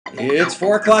It's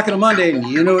 4 o'clock on a Monday, and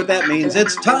you know what that means.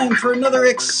 It's time for another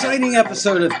exciting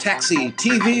episode of Taxi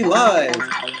TV Live.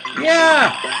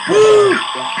 Yeah! Woo!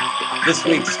 This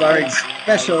week starring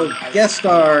special guest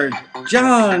star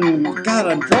John. God,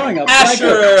 I'm drawing a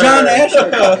Asher. John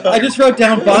Asher. I just wrote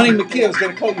down Bonnie McKee. I was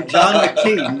going to call you John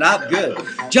McKee. Not good.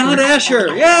 John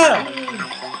Asher. Yeah!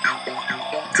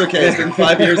 It's okay. It's been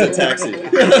 5 years at Taxi.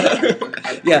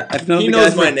 Yeah, I've known He the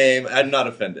knows guy my name. I'm not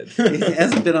offended. He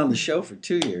hasn't been on the show for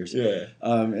 2 years. Yeah.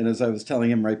 And as I was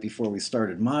telling him right before we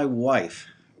started, my wife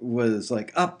was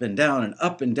like up and down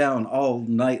all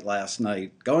night last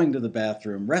night, going to the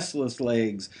bathroom, restless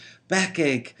legs,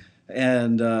 backache,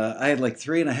 and I had like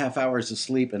 3.5 hours of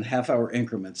sleep in half-hour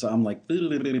increments. So I'm like,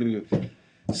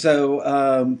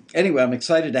 so anyway, I'm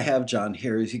excited to have John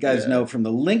here. As you guys know from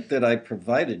the link that I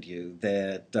provided you,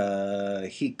 that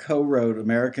he co-wrote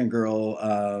American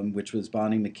Girl, which was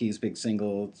Bonnie McKee's big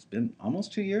single. It's been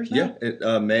almost 2 years now?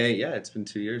 Yeah, May. Yeah, it's been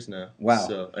 2 years now. Wow.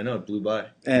 So I know it blew by.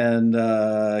 And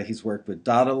he's worked with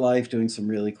Dada Life, doing some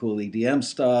really cool EDM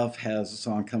stuff, has a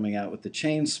song coming out with the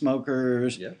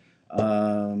Chainsmokers. Yeah.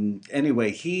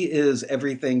 Anyway, he is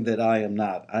everything that I am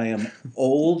not. I am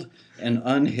old and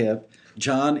unhip.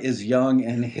 John is young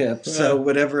and hip, so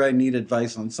whenever I need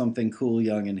advice on something cool,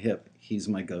 young, and hip, he's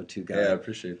my go-to guy. Yeah, I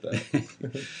appreciate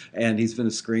that. And he's been a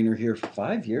screener here for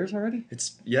 5 years already?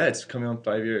 It's coming on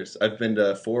 5 years. I've been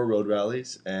to 4 road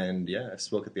rallies, and I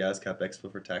spoke at the ASCAP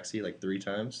Expo for Taxi like 3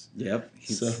 times. Yep.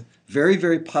 He's very,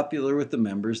 very popular with the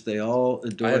members. They all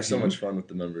adore him. I have so much fun with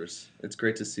the members. It's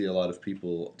great to see a lot of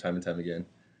people time and time again.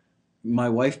 My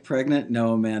wife pregnant?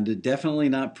 No, Amanda, definitely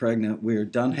not pregnant. We're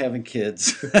done having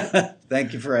kids.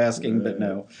 Thank you for asking, but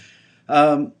no.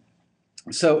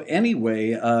 So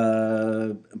anyway,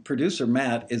 producer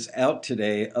Matt is out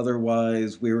today.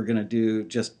 Otherwise, we were going to do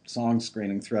just song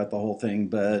screening throughout the whole thing,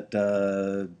 but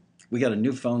we got a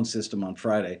new phone system on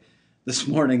Friday. This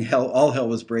morning, all hell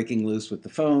was breaking loose with the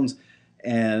phones.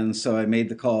 And so I made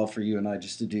the call for you and I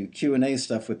just to do Q&A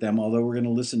stuff with them, although we're going to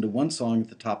listen to one song at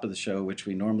the top of the show, which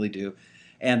we normally do.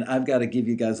 And I've got to give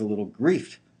you guys a little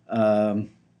grief. I'm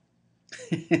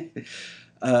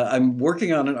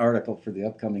working on an article for the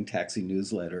upcoming Taxi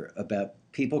newsletter about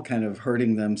people kind of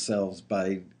hurting themselves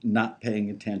by not paying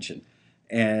attention.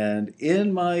 And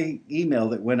in my email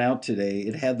that went out today,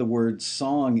 it had the word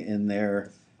song in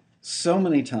there so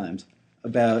many times.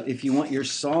 About if you want your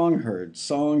song heard,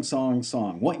 song.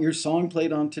 Want your song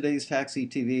played on today's Taxi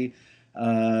TV?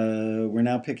 We're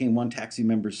now picking one Taxi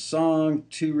member's song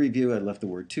to review. I left the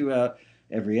word to out.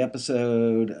 Every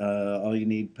episode, all you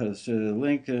need, post a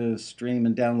link, stream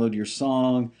and download your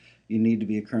song. You need to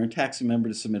be a current Taxi member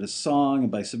to submit a song.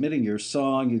 And by submitting your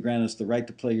song, you grant us the right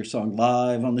to play your song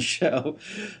live on the show.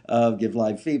 Give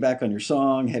live feedback on your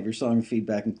song. Have your song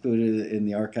feedback included in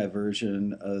the archive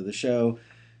version of the show.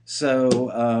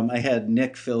 So I had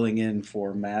Nick filling in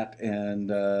for Matt, and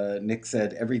Nick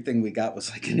said everything we got was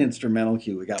like an instrumental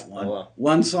cue. We got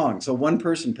one song, so one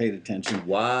person paid attention.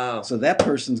 Wow. So that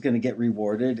person's going to get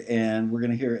rewarded, and we're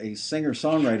going to hear a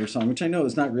singer-songwriter song, which I know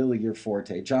is not really your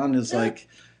forte. John is like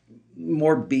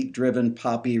more beat-driven,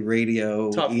 poppy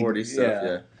radio. Top 40 stuff,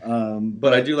 yeah.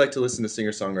 But I do like to listen to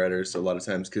singer-songwriters a lot of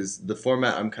times because the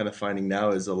format I'm kind of finding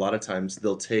now is a lot of times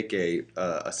they'll take a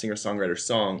singer-songwriter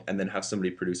song and then have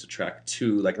somebody produce a track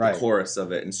to like the chorus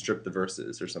of it and strip the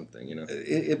verses or something, you know.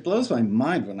 It blows my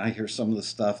mind when I hear some of the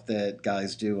stuff that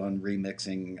guys do on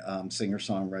remixing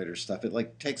singer-songwriter stuff. It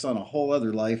like takes on a whole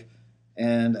other life,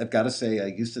 and I've got to say I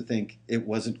used to think it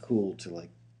wasn't cool to like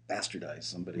bastardize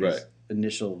somebody's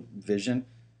initial vision,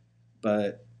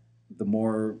 but the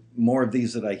more of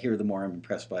these that I hear, the more I'm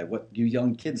impressed by what you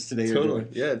young kids today are doing.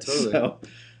 Yeah, totally. So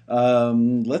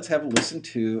let's have a listen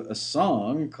to a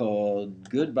song called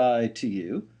Goodbye to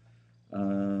You,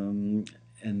 and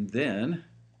then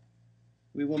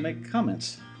we will make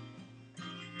comments.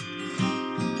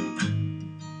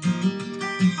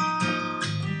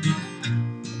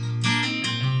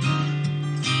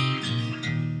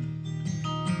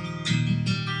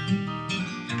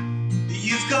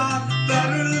 You've got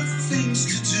better things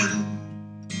to do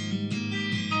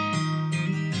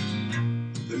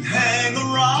than hang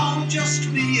around just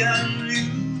me and you.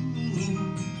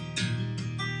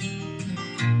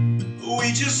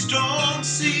 We just don't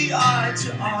see eye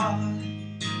to eye.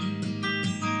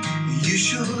 You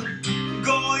should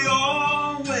go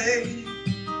your way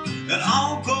and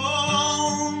I'll go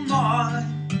mine.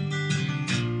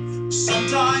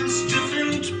 Sometimes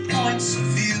different points of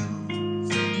view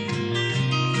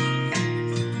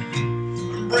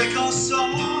break us up,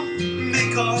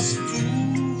 make us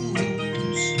fools.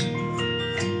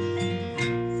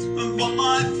 But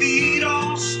my feet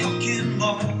are stuck in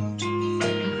mud.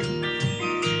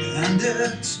 and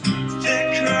it's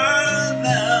thicker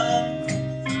than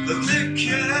the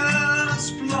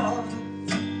thickest blood.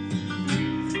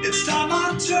 It's time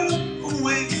I turn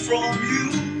away from you.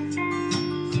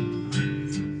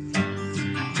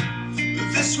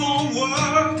 This won't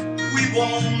work, we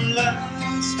won't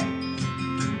last.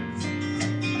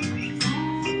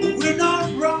 We're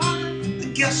not right, I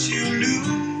guess you knew.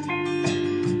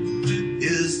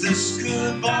 Is this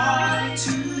goodbye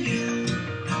to you?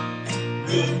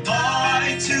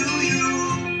 Goodbye to you.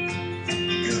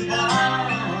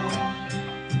 Goodbye.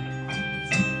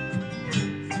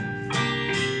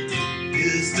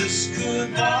 Is this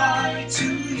goodbye to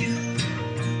you?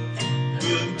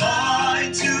 Goodbye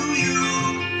to you.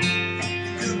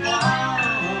 Goodbye.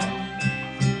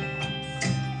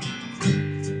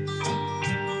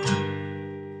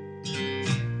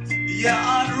 Yeah,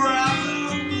 I'd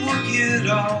rather work it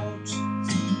out.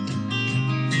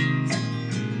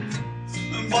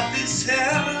 But this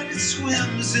head, it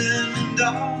swims in and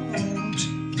out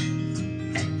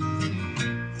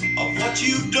of what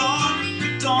you've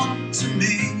done to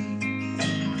me.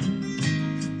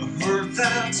 A hurt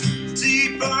that's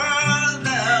deeper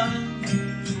than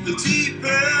the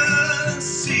deepest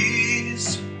seas.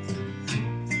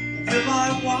 Will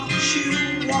I watch you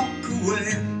walk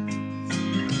away?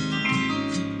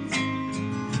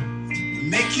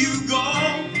 Make you go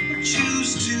or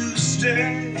choose to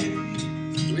stay?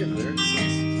 Do we have lyrics?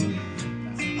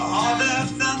 Are there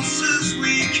fences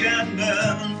we can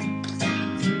mend?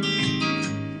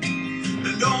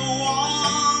 No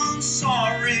one's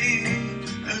sorry,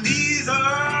 and neither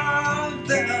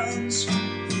bends.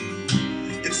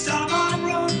 It's time I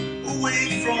run away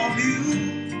from you.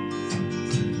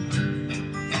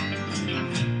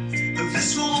 If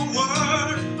this won't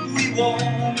work, we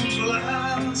won't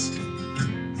last.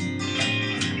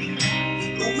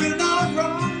 We're not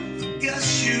right, guess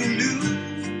you knew.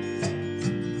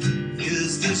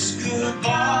 Is this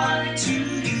goodbye to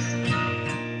you?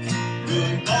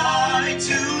 Goodbye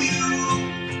to you.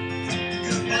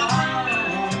 Goodbye.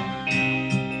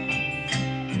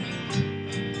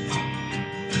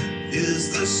 Is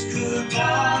this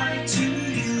goodbye to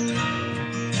you?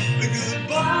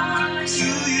 Goodbye to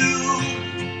you.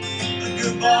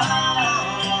 Goodbye.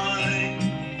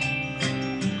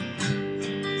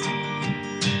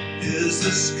 Is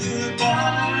this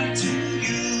goodbye to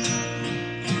you?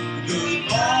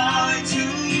 Goodbye to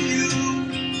you.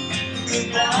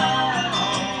 Goodbye.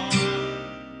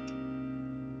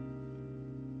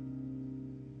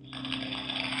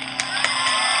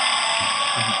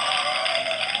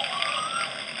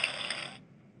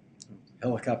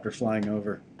 Helicopter flying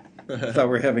over. I thought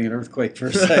we were having an earthquake for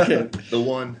a second. The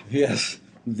one. Yes,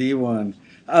 the one.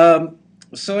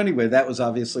 So anyway, that was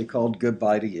obviously called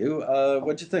Goodbye to You.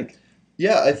 What'd you think?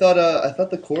 Yeah, I thought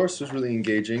the chorus was really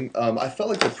engaging. I felt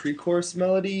like the pre-chorus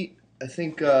melody. I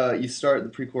think you start the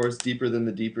pre-chorus deeper than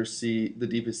the deepest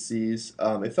seas.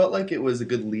 It felt like it was a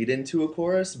good lead into a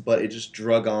chorus, but it just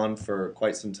drug on for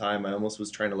quite some time. I almost was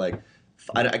trying to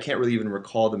I can't really even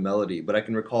recall the melody, but I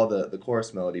can recall the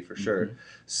chorus melody for sure. Mm-hmm.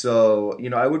 So,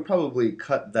 I would probably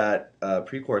cut that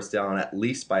pre-chorus down at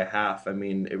least by half. I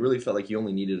mean, it really felt like you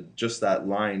only needed just that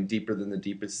line, deeper than the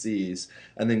deepest seas,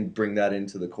 and then bring that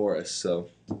into the chorus. So,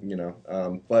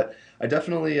 but I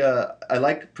definitely, I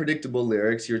like predictable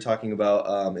lyrics. You were talking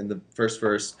about in the first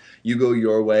verse, you go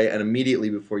your way, and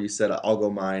immediately before you said, I'll go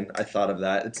mine, I thought of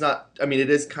that. It's not, I mean, it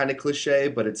is kind of cliche,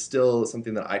 but it's still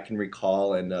something that I can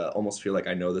recall and almost feel like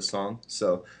I know the song.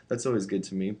 So that's always good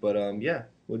to me. But yeah,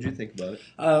 what did you think about it?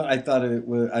 I thought it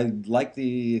was. I liked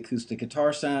the acoustic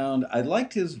guitar sound. I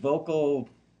liked his vocal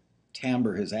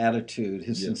timbre, his attitude,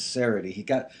 his sincerity. He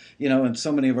got, in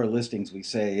so many of our listings, we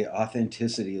say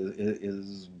authenticity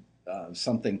is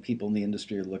something people in the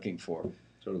industry are looking for.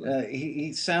 Totally.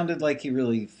 He sounded like he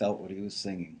really felt what he was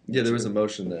singing. Yeah, there was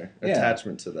emotion there,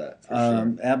 attachment to that, for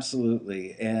sure.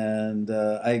 Absolutely, and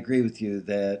I agree with you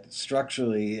that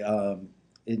structurally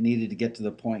it needed to get to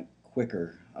the point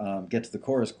quicker, get to the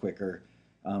chorus quicker,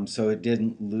 so it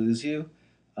didn't lose you.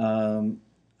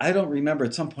 I don't remember.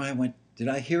 At some point I went, did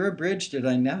I hear a bridge? Did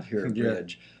I not hear a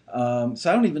bridge? So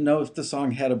I don't even know if the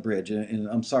song had a bridge, and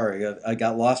I'm sorry, I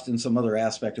got lost in some other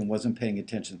aspect and wasn't paying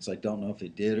attention, so I don't know if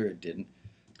it did or it didn't.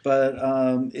 But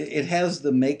it has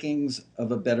the makings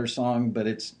of a better song, but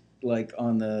it's like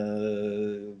on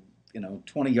the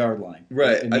 20-yard line.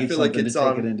 Right. It I needs feel like something it's to take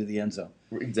on it into the end zone.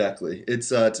 Exactly. It's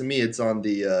to me, it's on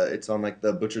like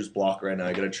the butcher's block right now.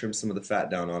 I got to trim some of the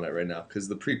fat down on it right now because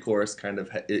the pre-chorus kind of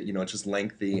it's just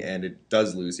lengthy and it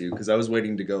does lose you. Because I was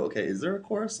waiting to go, okay, is there a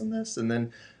chorus in this? And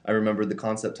then I remembered the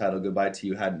concept title "Goodbye to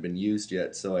You" hadn't been used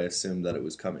yet, so I assumed that it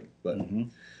was coming. But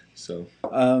So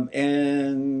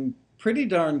And pretty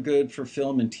darn good for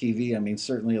film and TV. I mean,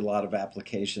 certainly a lot of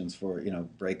applications for,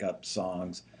 breakup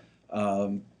songs.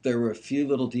 There were a few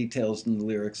little details in the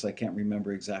lyrics I can't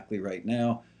remember exactly right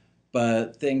now,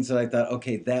 but things that I thought,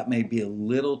 okay, that may be a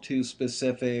little too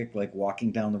specific, like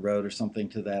walking down the road or something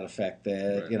to that effect.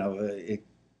 That right, it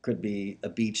could be a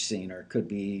beach scene, or it could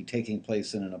be taking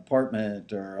place in an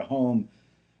apartment or a home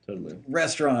totally.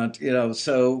 restaurant.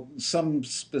 So some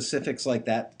specifics like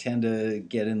that tend to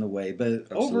get in the way, but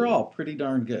Absolutely. overall, pretty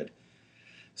darn good.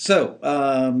 So,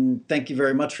 thank you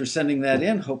very much for sending that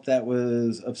in. Hope that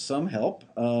was of some help.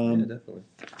 Yeah, definitely.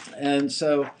 And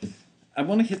so, I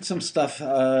want to hit some stuff.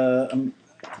 I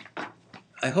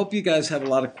hope you guys have a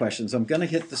lot of questions. I'm going to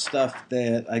hit the stuff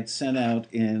that I'd sent out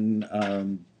in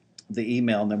the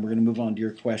email, and then we're going to move on to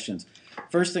your questions.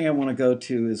 First thing I want to go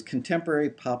to is contemporary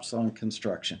pop song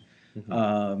construction.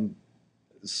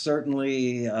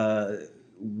 Certainly,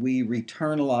 we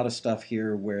return a lot of stuff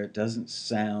here where it doesn't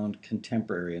sound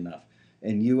contemporary enough.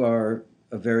 And you are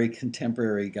a very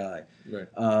contemporary guy. Right.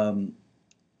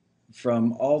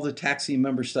 From all the Taxi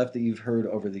member stuff that you've heard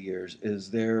over the years,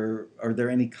 are there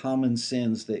any common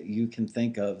sins that you can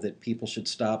think of that people should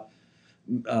stop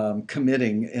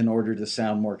committing in order to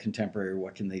sound more contemporary? Or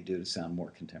what can they do to sound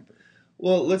more contemporary?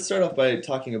 Well, let's start off by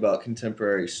talking about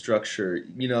contemporary structure.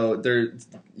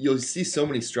 You'll see so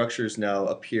many structures now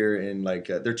appear in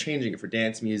they're changing it for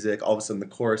dance music. All of a sudden, the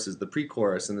chorus is the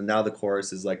pre-chorus, and then now the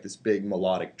chorus is like this big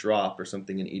melodic drop or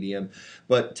something in EDM.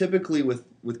 But typically, with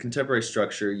contemporary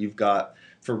structure,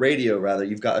 for radio rather,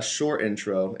 you've got a short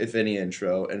intro, if any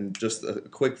intro, and just a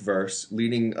quick verse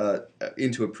leading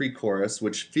into a pre-chorus,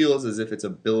 which feels as if it's a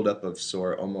buildup of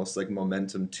sort, almost like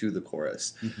momentum to the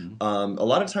chorus. Mm-hmm. A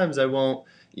lot of times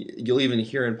you'll even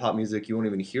hear in pop music, you won't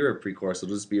even hear a pre-chorus.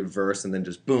 It'll just be a verse and then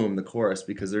just boom, the chorus,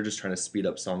 because they're just trying to speed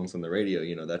up songs on the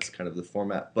radio. That's kind of the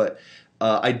format. But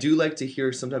I do like to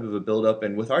hear some type of a build-up,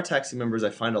 and with our Taxi members, I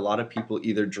find a lot of people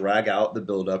either drag out the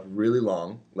build-up really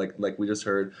long, like we just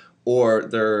heard, or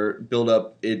their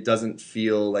build-up, it doesn't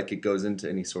feel like it goes into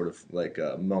any sort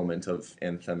of moment of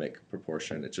anthemic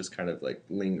proportion. It just kind of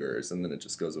lingers, and then it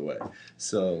just goes away.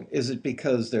 So is it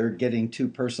because they're getting too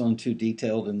personal and too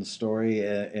detailed in the story,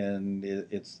 and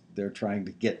they're trying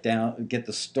to get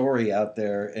the story out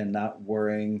there and not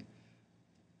worrying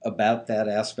about that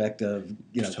aspect of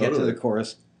get to the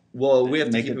chorus? Well, we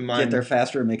have to keep in mind, get there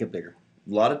faster and make it bigger.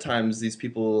 A lot of times these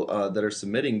people that are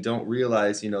submitting don't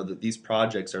realize, that these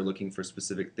projects are looking for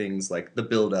specific things like the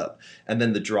build up and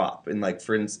then the drop. And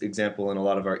for example, in a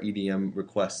lot of our EDM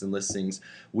requests and listings,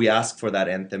 we ask for that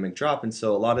anthemic drop. And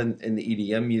so a lot in the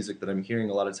EDM music that I'm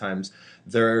hearing, a lot of times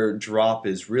their drop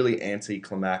is really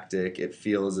anticlimactic. It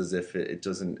feels as if it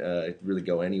doesn't really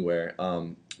go anywhere.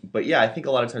 But yeah, I think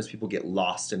a lot of times people get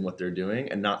lost in what they're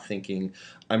doing and not thinking,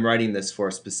 I'm writing this for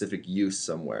a specific use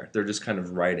somewhere. They're just kind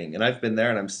of writing. And I've been there,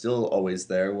 and I'm still always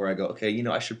there, where I go, okay,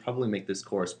 I should probably make this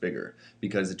chorus bigger,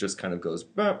 because it just kind of goes,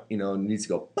 bop, it needs to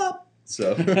go, bop.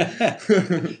 So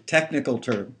technical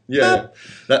term. Yeah,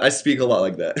 I speak a lot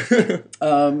like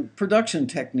that. Production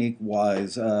technique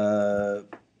wise, when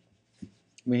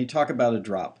you talk about a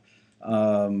drop,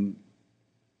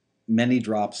 many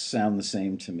drops sound the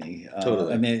same to me.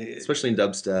 Totally. I mean, especially in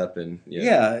dubstep and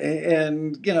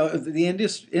and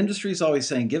the industry is always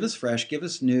saying, give us fresh, give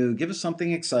us new, give us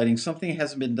something exciting, something that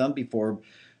hasn't been done before.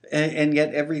 And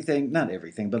yet not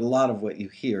everything, but a lot of what you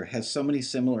hear has so many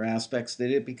similar aspects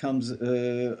that it becomes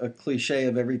a cliche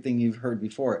of everything you've heard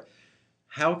before.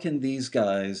 How can these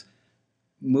guys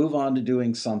move on to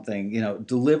doing something,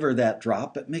 deliver that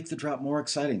drop, but make the drop more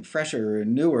exciting, fresher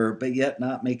and newer, but yet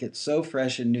not make it so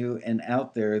fresh and new and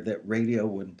out there that radio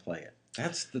wouldn't play it?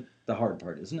 That's the hard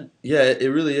part, isn't it? Yeah, it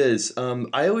really is.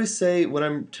 I always say, when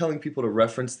I'm telling people to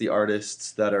reference the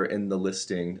artists that are in the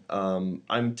listing, I'm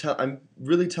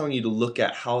really telling you to look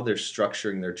at how they're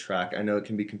structuring their track. I know it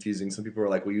can be confusing. Some people are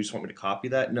like, well, you just want me to copy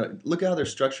that? No, look at how they're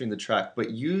structuring the track, but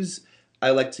I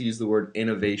like to use the word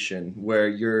innovation, where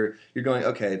you're going,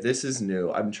 okay, this is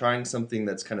new. I'm trying something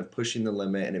that's kind of pushing the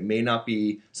limit, and it may not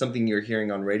be something you're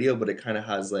hearing on radio, but it kind of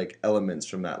has elements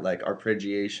from that, like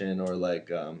arpeggiation, or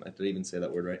I did even say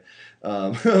that word right.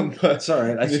 But it's all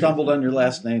right. I stumbled on your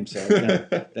last name, so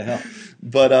the hell.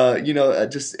 But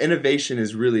just innovation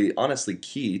is really honestly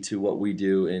key to what we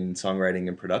do in songwriting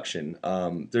and production.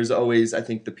 There's always, I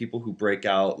think, the people who break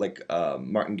out, like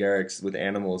Martin Garrix with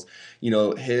Animals.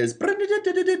 His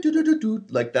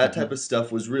like that type of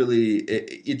stuff was really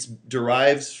it's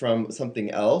derives from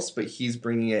something else, but he's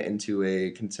bringing it into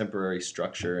a contemporary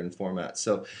structure and format.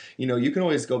 So you can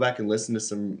always go back and listen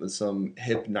to some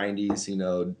hip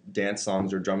 90s dance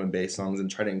songs or drum and bass songs and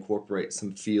try to incorporate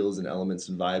some feels and elements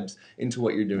and vibes into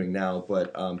what you're doing now.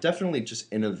 But definitely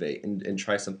just innovate and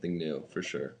try something new for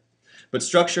sure. But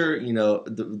structure,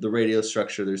 the radio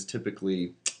structure, there's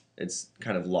typically it's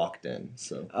kind of locked in.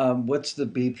 So, what's the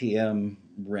BPM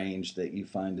range that you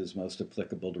find is most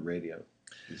applicable to radio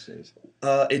these days?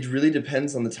 It really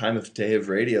depends on the time of day of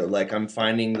radio. Like I'm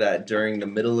finding that during the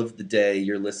middle of the day,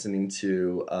 you're listening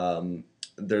to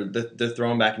they're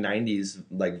throwing back 90s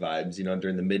like vibes,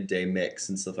 during the midday mix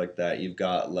and stuff like that. You've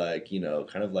got like,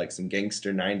 kind of like some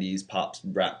gangster 90s pop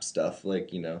rap stuff,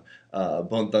 like,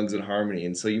 Bone Thugs and Harmony.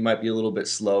 And so you might be a little bit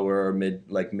slower or mid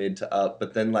to up,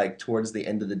 but then like towards the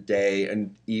end of the day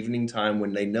and evening time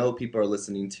when they know people are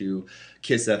listening to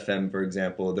Kiss FM, for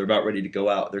example, they're about ready to go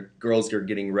out. Their girls are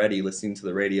getting ready, listening to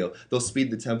the radio. They'll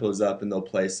speed the tempos up and they'll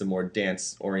play some more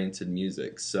dance oriented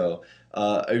music. So,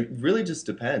 it really just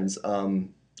depends.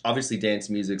 Obviously, dance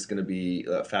music's going to be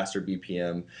faster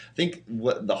BPM. I think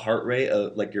what the heart rate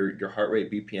of like your heart rate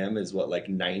BPM is like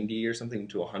 90 or something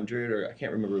to 100, or I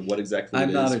can't remember what exactly it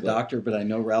is. I'm not a doctor, but I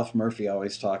know Ralph Murphy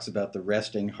always talks about the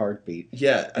resting heartbeat.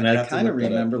 Yeah, and I kind of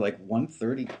remember like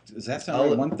 130. Does that sound right?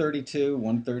 132,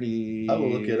 130. I will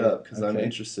look it up because I'm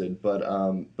interested. But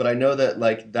I know that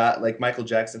like Michael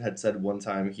Jackson had said one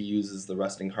time he uses the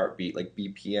resting heartbeat like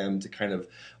BPM to kind of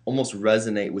almost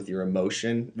resonate with your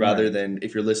emotion rather than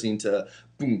if you're listening to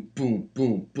boom, boom,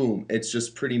 boom, boom. It's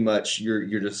just pretty much you're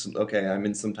just okay. I'm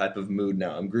in some type of mood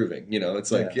now. I'm grooving.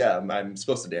 It's like I'm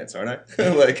supposed to dance, aren't I?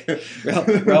 Like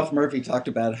Ralph Murphy talked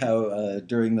about how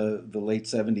during the late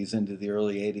 70s into the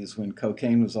early 80s when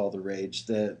cocaine was all the rage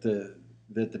that the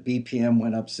BPM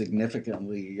went up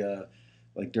significantly.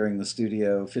 Like during the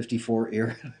Studio 54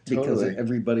 era because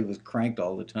everybody was cranked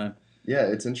all the time. Yeah,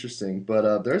 it's interesting,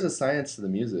 but there's a science to the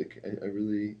music. I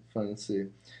really find to see.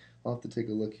 I'll have to take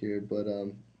a look here, but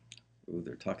Ooh,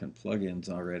 they're talking plugins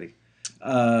already.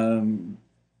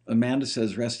 Amanda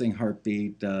says resting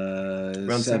heartbeat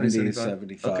around 70,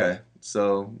 75. Okay,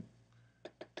 so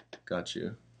got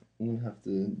you. I'm gonna have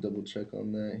to double check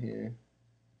on that here.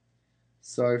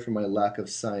 Sorry for my lack of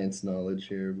science knowledge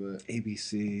here, but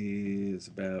ABC is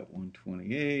about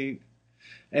 128.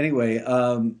 Anyway,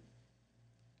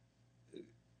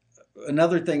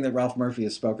 another thing that Ralph Murphy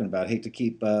has spoken about, I hate to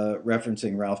keep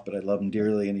referencing Ralph, but I love him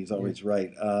dearly and he's always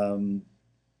right,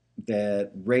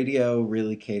 that radio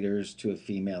really caters to a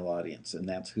female audience and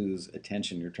that's whose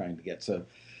attention you're trying to get. So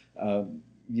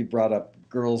you brought up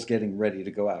girls getting ready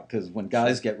to go out because when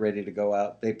guys get ready to go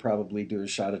out, they probably do a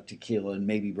shot of tequila and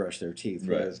maybe brush their teeth,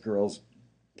 whereas girls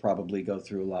probably go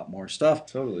through a lot more stuff.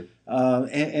 Totally.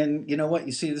 And you know what?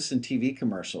 You see this in TV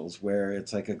commercials where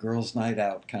it's like a girls' night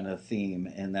out kind of theme,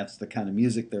 and that's the kind of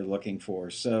music they're looking for.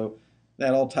 So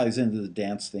that all ties into the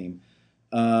dance theme.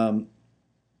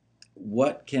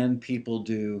 What can people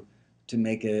do to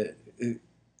make it,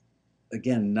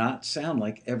 again, not sound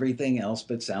like everything else,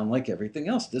 but sound like everything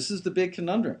else? This is the big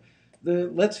conundrum.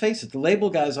 Let's face it, the label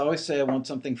guys always say I want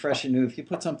something fresh and new. If you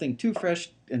put something too fresh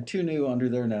and too new under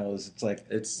their nose, it's like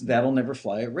that'll never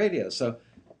fly at radio. So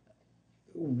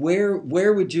where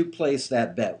would you place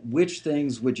that bet? Which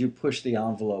things would you push the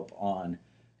envelope on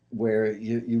where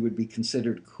you would be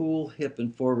considered cool, hip,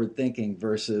 and forward thinking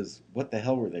versus what the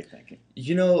hell were they thinking?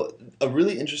 A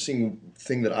really interesting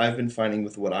thing that I've been finding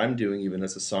with what I'm doing, even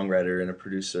as a songwriter and a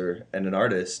producer and an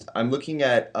artist, I'm looking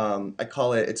at, I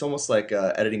call it, it's almost like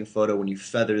editing a photo when you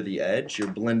feather the edge. You're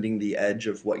blending the edge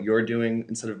of what you're doing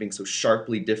instead of being so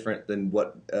sharply different than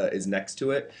what is next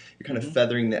to it. You're kind of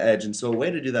feathering the edge. And so a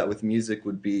way to do that with music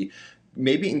would be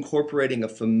maybe incorporating a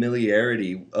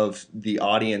familiarity of the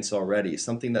audience already,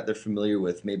 something that they're familiar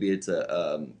with. Maybe it's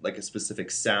like a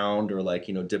specific sound, or like,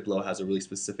 Diplo has a really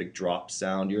specific drop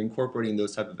sound. You're incorporating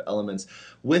those type of elements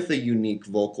with a unique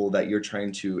vocal that you're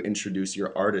trying to introduce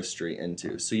your artistry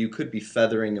into. So you could be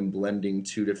feathering and blending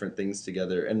two different things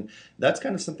together. And that's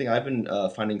kind of something I've been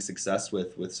finding success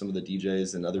with some of the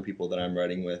DJs and other people that I'm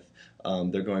writing with.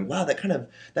 They're going, wow, that kind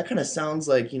of sounds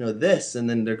like, this, and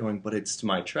then they're going, but it's to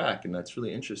my track, and that's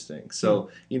really interesting. So,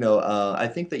 I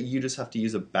think that you just have to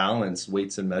use a balanced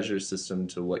weights and measures system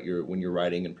to when you're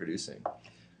writing and producing.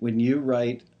 When you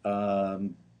write,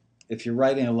 if you're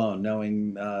writing alone,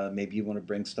 knowing maybe you want to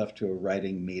bring stuff to a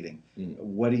writing meeting,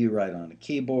 what do you write on? A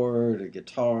keyboard, a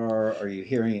guitar? Are you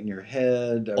hearing it in your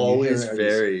head? Always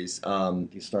varies. Do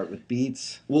you start with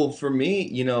beats? Well, for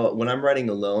me, when I'm writing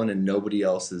alone and nobody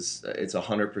else is, it's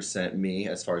 100% me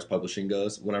as far as publishing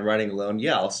goes. When I'm writing alone,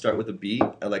 yeah, I'll start with a beat.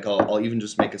 Like I'll even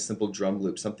just make a simple drum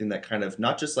loop, something that kind of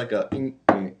not just like a, boom,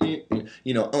 boom, boom,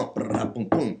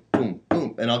 boom,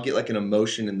 and I'll get like an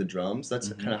emotion in the drums.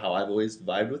 That's kind of how I've always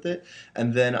vibed with it.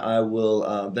 And then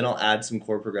I'll add some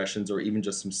chord progressions or even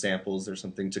just some samples or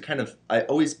something to kind of. I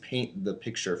always paint the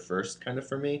picture first, kind of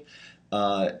for me.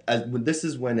 This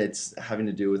is when it's having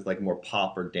to do with like more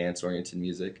pop or dance oriented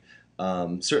music.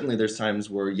 Certainly there's times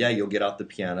where, yeah, you'll get out the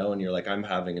piano and you're like, I'm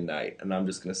having a night and I'm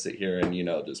just going to sit here and,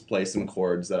 just play some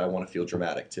chords that I want to feel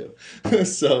dramatic to.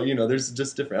 So, there's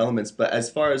just different elements. But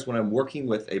as far as when I'm working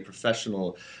with a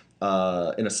professional,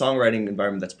 in a songwriting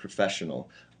environment that's professional,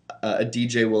 a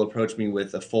DJ will approach me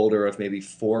with a folder of maybe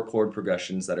 4 chord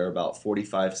progressions that are about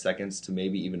 45 seconds to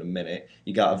maybe even a minute.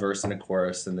 You got a verse and a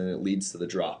chorus, and then it leads to the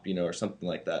drop, or something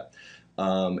like that.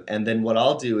 And then what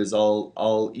I'll do is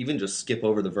I'll even just skip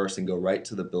over the verse and go right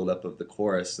to the buildup of the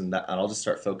chorus, and I'll just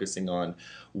start focusing on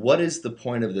what is the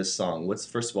point of this song. What's,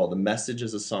 first of all, the message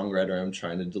as a songwriter I'm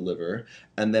trying to deliver,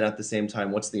 and then at the same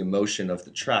time, what's the emotion of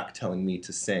the track telling me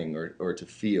to sing or to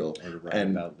feel,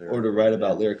 or to write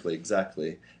about lyrically,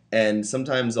 exactly. And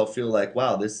sometimes I'll feel like,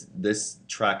 wow, this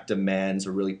track demands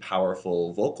a really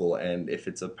powerful vocal, and if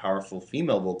it's a powerful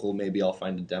female vocal, maybe I'll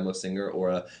find a demo singer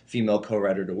or a female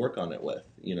co-writer to work on it with,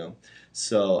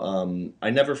 So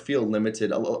I never feel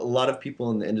limited. A lot of people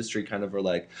in the industry kind of are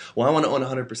like, well, I want to own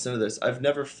 100% of this. I've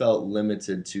never felt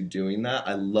limited to doing that.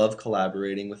 I love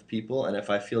collaborating with people, and if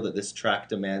I feel that this track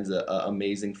demands an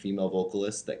amazing female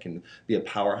vocalist that can be a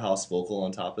powerhouse vocal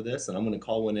on top of this, and I'm going to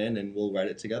call one in and we'll write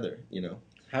it together,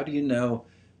 How do you know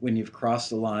when you've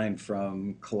crossed the line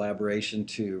from collaboration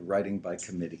to writing by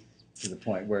committee to the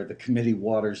point where the committee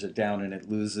waters it down and it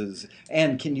loses?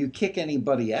 And can you kick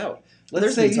anybody out?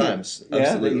 Let's say times.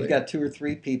 Absolutely. You've got 2 or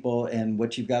 3 people, and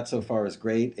what you've got so far is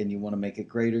great, and you want to make it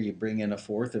greater. You bring in a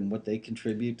 4th, and what they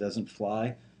contribute doesn't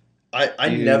fly. I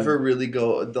never really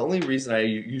go. The only reason I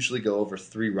usually go over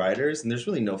 3 writers, and there's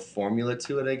really no formula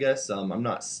to it, I guess. I'm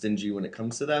not stingy when it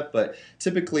comes to that, but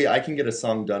typically I can get a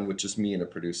song done with just me and a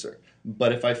producer.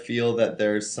 But if I feel that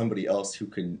there's somebody else who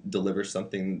can deliver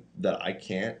something that I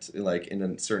can't, like in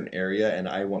a certain area, and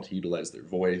I want to utilize their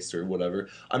voice or whatever,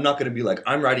 I'm not going to be like,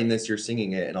 I'm writing this, you're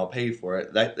singing it, and I'll pay you for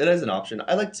it. That is an option.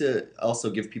 I like to also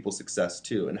give people success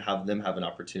too, and have them have an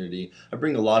opportunity. I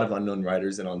bring a lot of unknown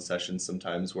writers in on sessions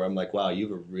sometimes where I'm like, wow, you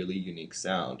have a really unique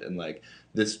sound, and like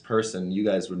this person, you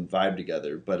guys would vibe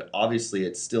together, but obviously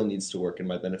it still needs to work in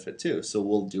my benefit too. So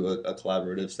we'll do a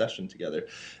collaborative session together.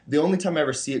 The only time I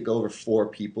ever see it go over 4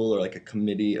 people or like a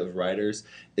committee of writers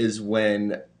is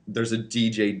when there's a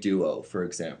DJ duo, for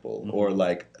example, or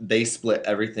like they split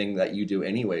everything that you do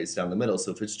anyways down the middle.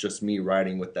 So if it's just me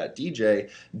writing with that DJ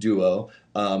duo,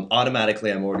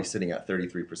 automatically I'm already sitting at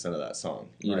 33% of that song,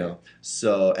 you know?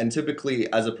 So, and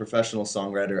typically as a professional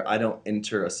songwriter, I don't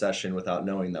enter a session without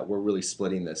knowing that we're really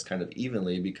splitting this kind of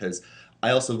evenly, because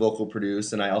I also vocal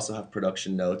produce, and I also have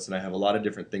production notes, and I have a lot of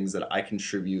different things that I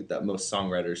contribute that most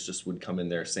songwriters just would come in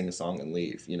there, sing a song, and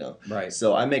leave, Right.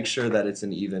 So I make sure that it's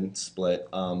an even split.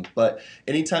 But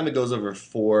anytime it goes over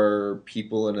 4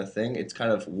 people in a thing, it's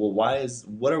kind of, well,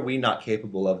 what are we not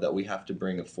capable of that we have to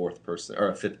bring a 4th person or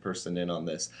a 5th person in on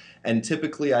this? And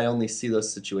typically I only see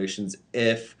those situations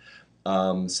if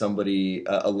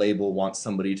a label wants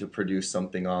somebody to produce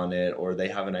something on it, or they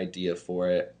have an idea for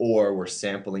it, or we're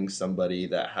sampling somebody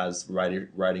that has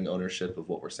writing ownership of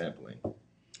what we're sampling.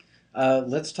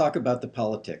 Let's talk about the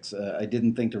politics. I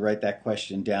didn't think to write that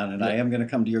question down, and I am going to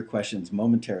come to your questions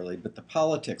momentarily, but the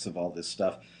politics of all this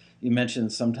stuff. You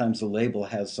mentioned sometimes the label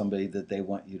has somebody that they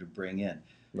want you to bring in.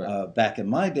 Right. Back in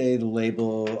my day, the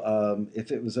label,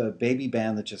 if it was a baby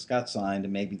band that just got signed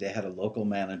and maybe they had a local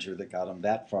manager that got them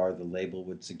that far, the label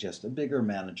would suggest a bigger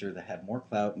manager that had more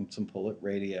clout and some pull at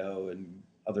radio and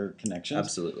other connections.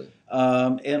 Absolutely.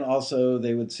 And also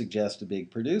they would suggest a big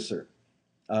producer.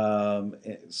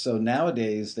 So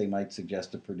nowadays they might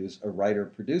suggest a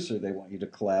writer-producer they want you to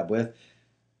collab with.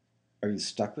 Are you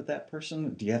stuck with that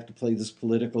person? Do you have to play this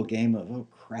political game of, oh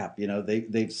crap,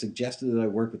 they've suggested that I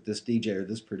work with this DJ or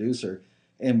this producer,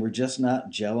 and we're just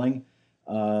not gelling?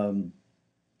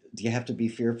 Do you have to be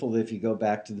fearful that if you go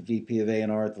back to the VP of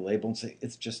A&R at the label and say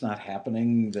it's just not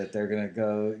happening, that they're going to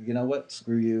go, you know what,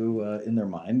 screw you, in their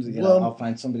mind? I'll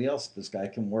find somebody else this guy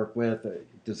can work with.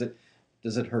 Does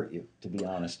it hurt you, to be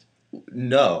honest?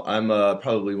 No, I'm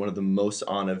probably one of the most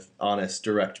honest,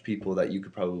 direct people that you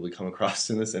could probably come across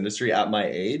in this industry at my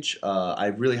age. I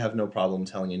really have no problem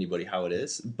telling anybody how it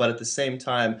is, but at the same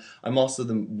time, I'm also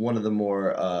one of the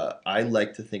more. I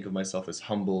like to think of myself as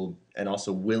humble and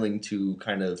also willing to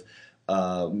kind of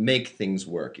make things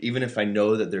work. Even if I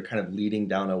know that they're kind of leading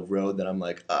down a road that I'm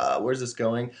like, where's this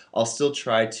going? I'll still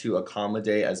try to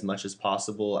accommodate as much as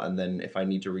possible, and then if I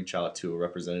need to reach out to a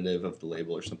representative of the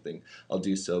label or something, I'll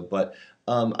do so. But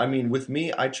I mean, with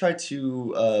me, I try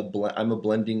to. I'm a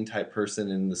blending type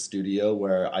person in the studio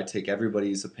where I take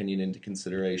everybody's opinion into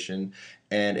consideration,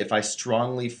 and if I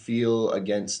strongly feel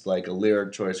against like a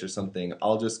lyric choice or something,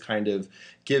 I'll just kind of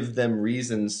give them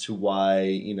reasons to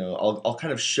why. I'll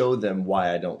kind of show them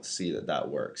why I don't see that that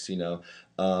works. I'm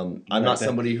Right. not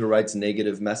somebody who writes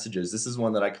negative messages. This is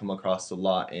one that I come across a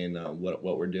lot in what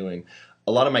we're doing.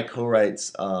 A lot of my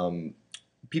co-writes.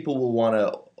 People will want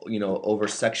to over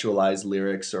sexualize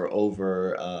lyrics or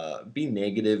over be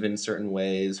negative in certain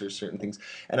ways or certain things,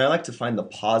 and I like to find the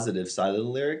positive side of the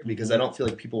lyric because I don't feel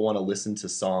like people want to listen to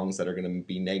songs that are going to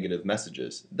be negative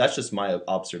messages. That's just my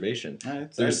observation.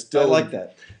 There's I still like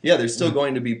that. Yeah, there's still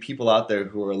going to be people out there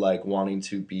who are like wanting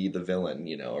to be the villain,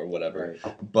 or whatever,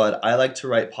 Right. but I like to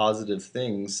write positive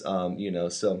things,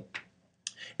 so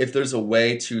if there's a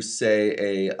way to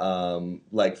say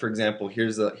like for example,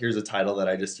 here's a title that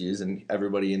I just used, and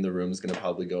everybody in the room is gonna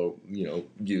probably go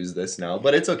use this now,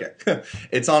 but it's okay.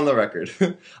 It's on the record.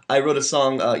 I wrote a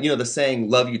song, the saying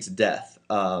 "love you to death."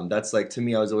 That's like, to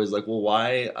me, I was always like, well,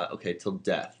 why? Okay, till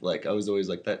death. Like, I was always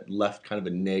like, that left kind of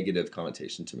a negative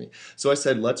connotation to me. So I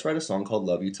said, let's write a song called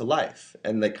 "Love You to Life,"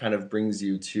 and that kind of brings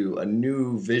you to a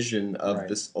new vision of Right.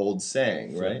 this old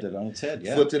saying, right? Flipped it on its head.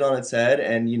 Yeah. Flipped it on its head,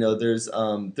 and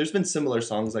there's been similar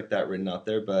songs like that written out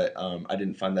there, but I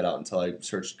didn't find that out until I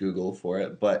searched Google for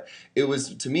it. But it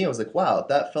was, to me, I was like, wow,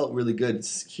 that felt really good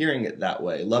hearing it that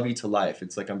way. Love you to life.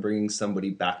 It's like I'm bringing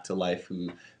somebody back to life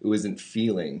who isn't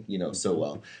feeling so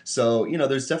well. So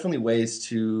there's definitely ways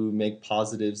to make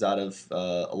positives out of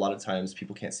a lot of times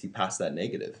people can't see past that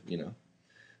negative.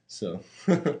 So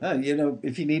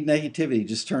If you need negativity,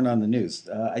 just turn on the news.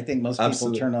 I think most people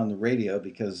Absolutely. turn on the radio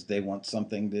because they want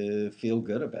something to feel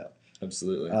good about.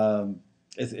 Absolutely.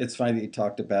 It's funny that you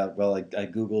talked about, well, I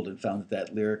Googled and found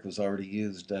that lyric was already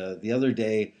used. The other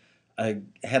day, I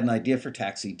had an idea for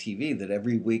Taxi TV that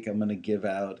every week I'm going to give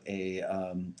out a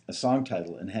song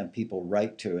title and have people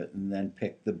write to it and then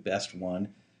pick the best one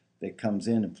that comes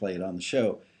in and play it on the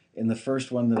show. And the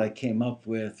first one that I came up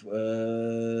with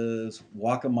was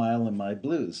Walk a Mile in My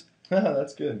Blues.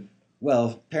 That's good.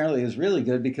 Well, apparently it was really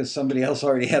good because somebody else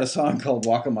already had a song called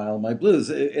 "Walk a Mile in My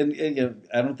Blues," and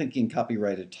I don't think you can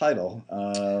copyright a title,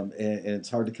 and it's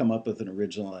hard to come up with an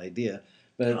original idea.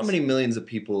 But How many millions of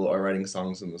people are writing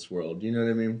songs in this world? You know what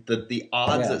I mean? The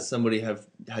odds Yeah. that somebody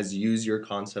has used your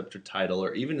concept or title,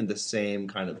 or even in the same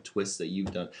kind of twist that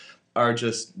you've done, are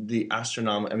just the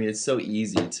astronomical. I mean, it's so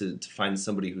easy to find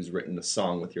somebody who's written a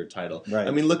song with your title. Right.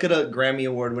 I mean, look at a Grammy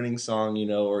Award-winning song,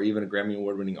 or even a Grammy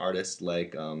Award-winning artist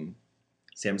like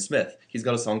Sam Smith. He's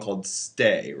got a song called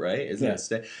 "Stay," right? Isn't Yeah. it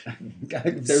 "Stay"?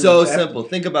 There's So simple.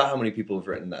 Think about how many people have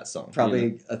written that song.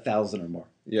 probably 1,000 or more.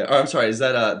 Yeah. Oh, I'm sorry. Is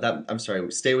that I'm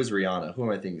sorry. "Stay" was Rihanna. Who am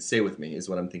I thinking? "Stay with Me" is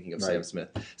what I'm thinking of. Right. Sam Smith.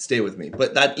 "Stay with Me."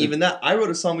 But I wrote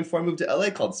a song before I moved to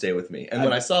LA called "Stay with Me," and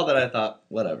when I saw that, I thought,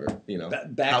 whatever.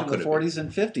 Back how in could the it be? 40s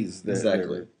and 50s, there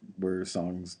Exactly. were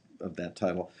songs of that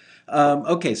title.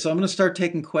 Okay, so I'm going to start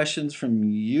taking questions from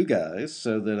you guys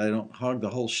so that I don't hog the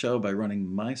whole show by running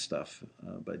my stuff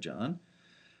by John.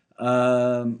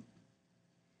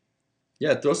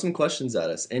 Yeah. Throw some questions at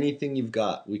us. Anything you've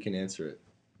got, we can answer it.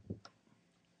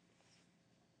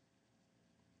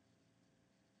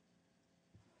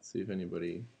 See if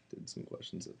anybody did some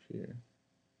questions up here.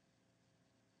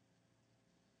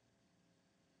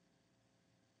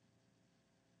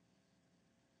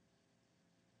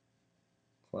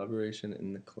 Collaboration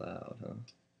in the cloud, huh?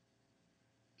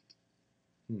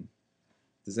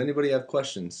 Does anybody have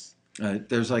questions?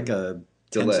 There's like a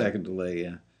Delay. 10-second delay,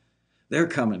 yeah. They're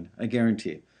coming, I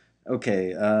guarantee.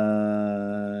 Okay, I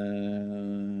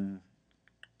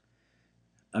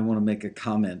want to make a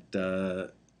comment.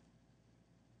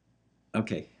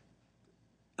 Okay.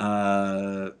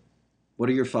 What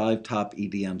are your 5 top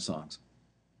EDM songs?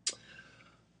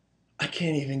 I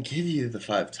can't even give you the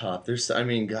 5 top. There's so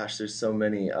many.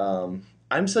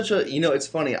 I'm such a, it's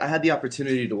funny. I had the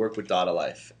opportunity to work with Dada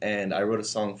Life, and I wrote a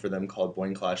song for them called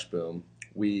Boing Clash Boom.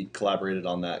 We collaborated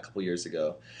on that a couple years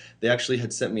ago. They actually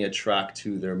had sent me a track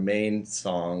to their main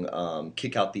song,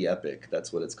 Kick Out the Epic.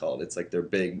 That's what it's called. It's like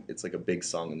it's like a big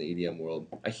song in the EDM world.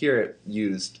 I hear it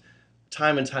used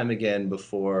time and time again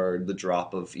before the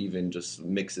drop of even just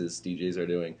mixes DJs are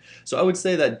doing. So I would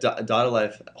say that Dada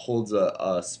Life holds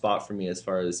a spot for me as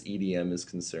far as EDM is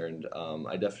concerned.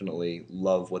 I definitely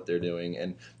love what they're doing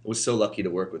and was so lucky to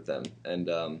work with them. And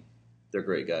they're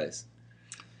great guys.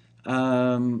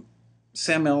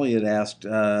 Sam Elliott asked,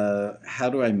 how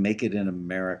do I make it in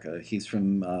America? He's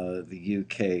from the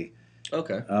UK.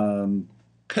 Okay.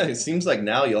 It seems like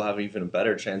now you'll have even a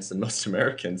better chance than most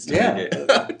Americans to Yeah. make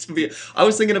it. I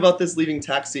was thinking about this leaving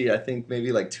Taxi, I think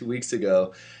maybe like 2 weeks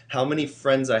ago. How many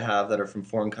friends I have that are from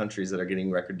foreign countries that are getting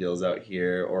record deals out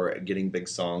here or getting big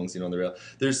songs, on the rail.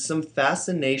 There's some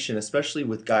fascination, especially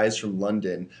with guys from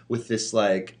London, with this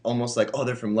like almost like, oh,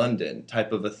 they're from London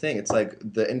type of a thing. It's like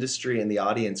the industry and the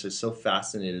audience are so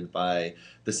fascinated by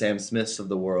the Sam Smiths of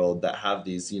the world that have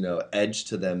these, edge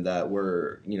to them that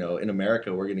we're, in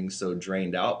America, we're getting so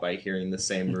drained out by hearing the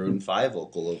same Maroon 5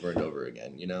 vocal over and over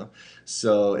again,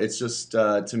 So it's just,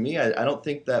 to me, I don't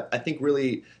think that, I think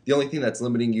really the only thing that's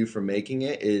limiting you from making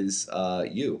it is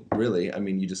you, really. I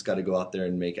mean, you just got to go out there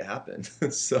and make it happen.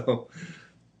 So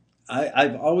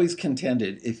I've always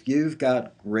contended if you've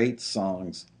got great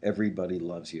songs, everybody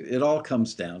loves you. It all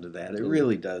comes down to that. It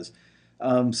really does.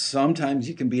 Sometimes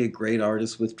you can be a great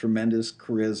artist with tremendous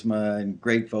charisma and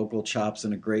great vocal chops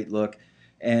and a great look,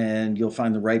 and you'll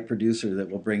find the right producer that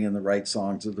will bring in the right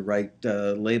songs or the right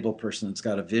label person that's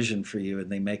got a vision for you,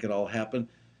 and they make it all happen.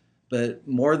 But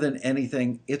more than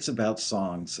anything, it's about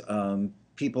songs.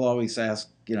 People always ask,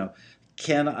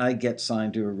 can I get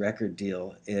signed to a record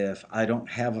deal if I don't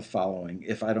have a following,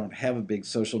 if I don't have a big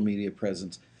social media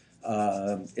presence?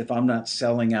 If I'm not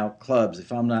selling out clubs,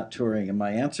 if I'm not touring. And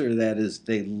my answer to that is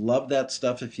they love that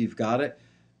stuff if you've got it.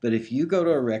 But if you go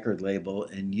to a record label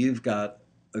and you've got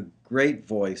a great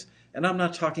voice, and I'm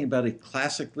not talking about a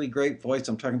classically great voice,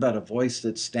 I'm talking about a voice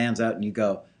that stands out and you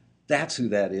go, that's who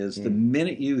that is. The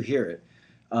minute you hear it,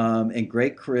 and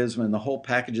great charisma and the whole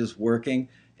package is working,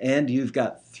 and you've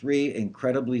got 3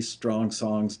 incredibly strong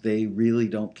songs, they really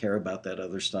don't care about that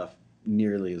other stuff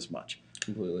nearly as much.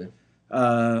 Completely.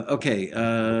 Okay,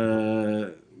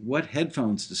 what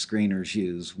headphones do screeners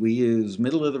use? We use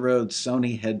middle-of-the-road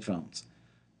Sony headphones.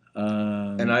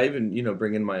 And I even,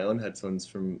 bring in my own headphones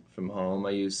from home. I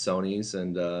use Sony's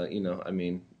and,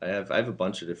 I have a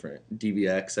bunch of different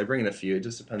DBX. I bring in a few. It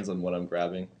just depends on what I'm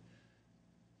grabbing.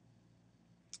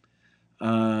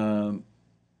 Hi,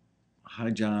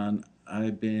 John.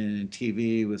 I've been in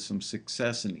TV with some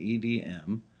success in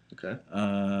EDM. Okay.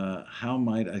 How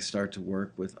might I start to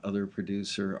work with other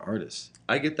producer artists?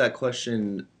 I get that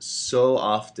question so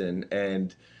often,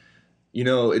 and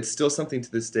it's still something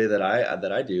to this day that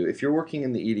I do. If you're working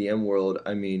in the EDM world,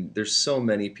 I mean, there's so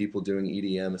many people doing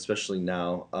EDM, especially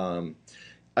now.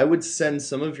 I would send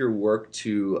some of your work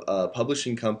to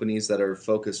publishing companies that are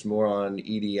focused more on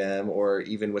EDM, or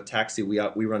even with Taxi,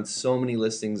 we run so many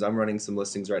listings. I'm running some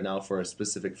listings right now for a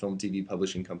specific film TV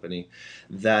publishing company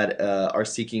that are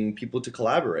seeking people to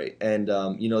collaborate. And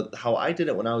how I did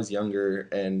it when I was younger,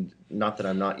 and not that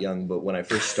I'm not young, but when I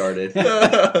first started,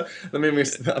 that made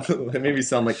me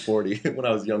sound like 40 when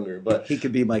I was younger. But he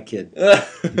could be my kid.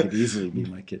 He could easily be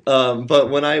my kid. But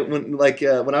when I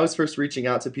was first reaching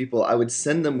out to people, I would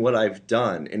send them what I've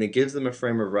done, and it gives them a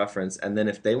frame of reference. And then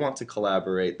if they want to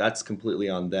collaborate, that's completely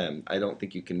on them. I don't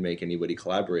think you can make anybody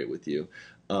collaborate with you.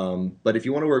 But if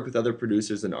you want to work with other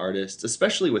producers and artists,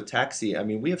 especially with Taxi, I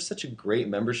mean, we have such a great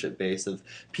membership base of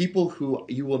people who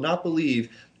you will not believe.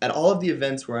 At all of the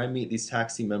events where I meet these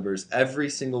Taxi members,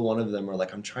 every single one of them are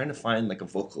like, I'm trying to find like a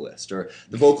vocalist, or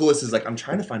the vocalist is like, I'm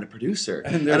trying to find a producer.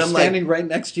 And they're standing right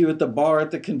next to you at the bar at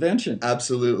the convention.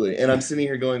 Absolutely. And I'm sitting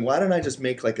here going, why don't I just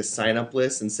make like a sign-up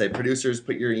list and say, producers,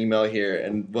 put your email here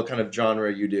and what kind of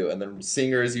genre you do, and then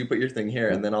singers, you put your thing here,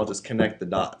 and then I'll just connect the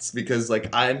dots. Because like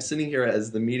I'm sitting here as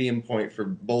the medium point for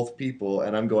both people,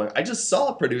 and I'm going, I just saw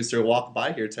a producer walk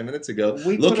by here 10 minutes ago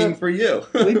looking for you.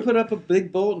 We put up a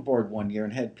big bulletin board one year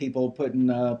and had people putting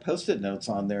Post-it notes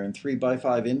on there and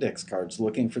 3x5 index cards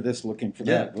looking for this, looking for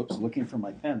that. Whoops, looking for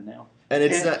my pen now.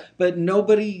 But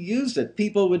nobody used it.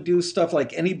 People would do stuff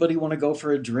like, anybody want to go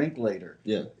for a drink later?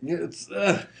 Yeah.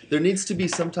 There needs to be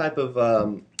some type of,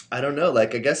 I don't know,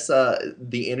 like I guess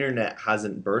the internet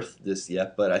hasn't birthed this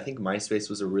yet, but I think MySpace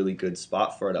was a really good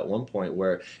spot for it at one point,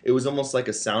 where it was almost like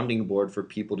a sounding board for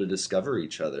people to discover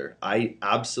each other. I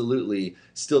absolutely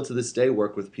still to this day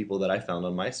work with people that I found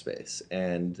on MySpace,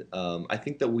 and I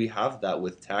think that we have that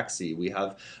with Taxi. We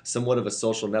have somewhat of a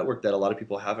social network that a lot of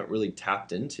people haven't really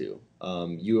tapped into.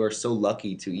 You are so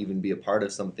lucky to even be a part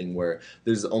of something where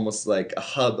there's almost like a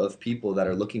hub of people that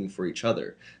are looking for each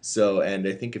other. So, and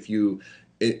I think if you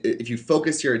if you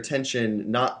focus your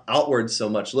attention not outward so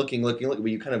much, looking, but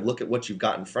you kind of look at what you've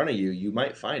got in front of you, you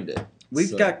might find it.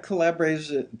 We've got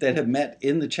collaborators that have met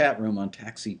in the chat room on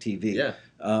Taxi TV. Yeah.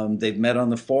 They've met on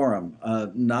the forum.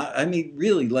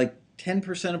 Really, like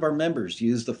 10% of our members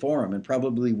use the forum, and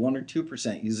probably 1 or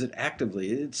 2% use it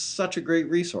actively. It's such a great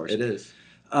resource. It is.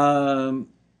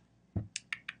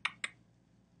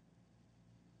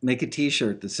 Make a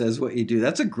T-shirt that says what you do.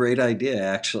 That's a great idea,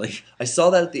 actually. I saw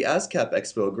that at the ASCAP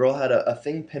Expo. A girl had a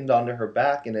thing pinned onto her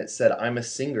back, and it said, "I'm a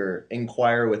singer,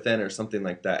 inquire within," or something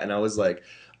like that. And I was like,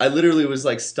 I literally was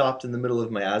like stopped in the middle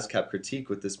of my ASCAP critique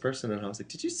with this person, and I was like,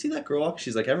 "Did you see that girl walk?"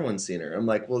 She's like, "Everyone's seen her." I'm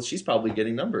like, "Well, she's probably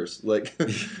getting numbers." Like,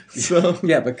 so.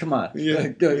 Yeah, but come on. Yeah.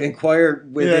 Go inquire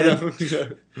within. Yeah.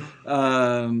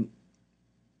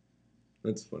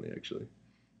 That's funny, actually.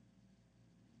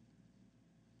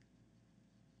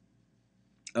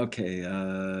 Okay.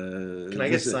 Can I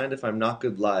get signed if I'm not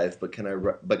good live, but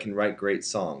can write great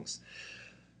songs?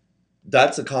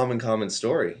 That's a common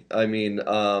story. I mean,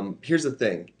 here's the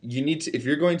thing: if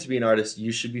you're going to be an artist,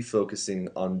 you should be focusing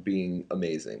on being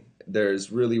amazing.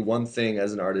 There's really one thing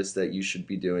as an artist that you should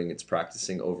be doing. It's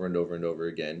practicing over and over and over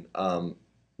again.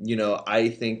 I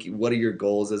think, what are your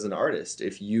goals as an artist?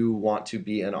 If you want to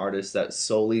be an artist that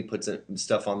solely puts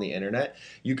stuff on the internet,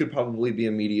 you could probably be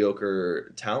a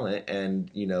mediocre talent and,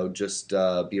 just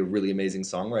be a really amazing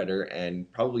songwriter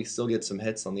and probably still get some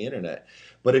hits on the internet.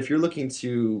 But if you're looking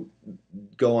to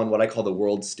go on what I call the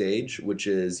world stage, which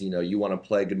is, you want to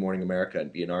play Good Morning America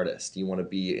and be an artist, you want to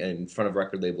be in front of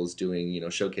record labels doing,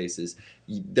 showcases,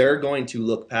 they're going to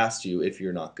look past you if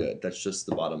you're not good. That's just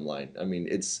the bottom line. I mean,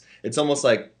 it's almost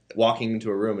like walking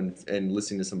into a room and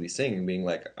listening to somebody sing and being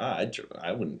like, I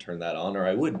wouldn't turn that on, or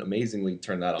I would amazingly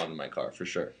turn that on in my car for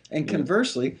sure. And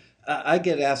conversely, I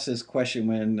get asked this question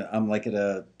when I'm like at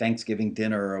a Thanksgiving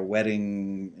dinner or a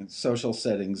wedding, social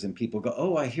settings, and people go,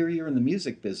 "Oh, I hear you're in the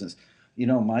music business.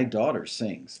 My daughter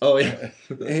sings." Oh, yeah.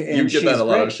 You get that a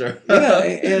lot, I'm sure. Yeah,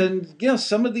 and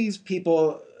some of these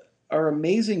people are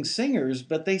amazing singers,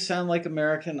 but they sound like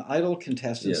American Idol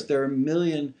contestants. Yeah. There are a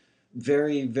million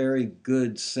very, very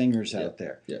good singers out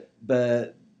there. Yeah.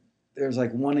 But there's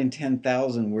like 1 in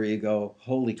 10,000 where you go,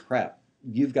 "Holy crap,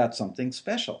 you've got something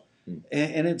special."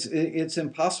 And it's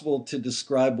impossible to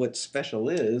describe what special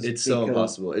is. It's so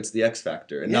impossible. It's the X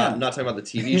Factor. And not talking about the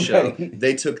TV show. Right.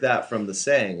 They took that from the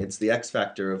saying. It's the X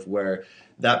Factor of where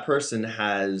that person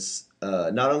has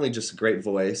not only just a great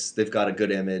voice, they've got a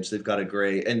good image, they've got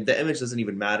and the image doesn't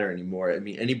even matter anymore. I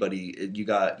mean, anybody, you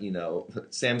got,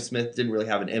 Sam Smith didn't really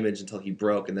have an image until he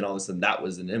broke, and then all of a sudden that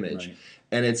was an image. Right.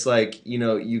 And it's like,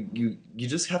 you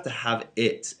just have to have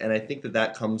it. And I think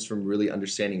that comes from really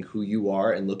understanding who you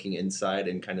are and looking inside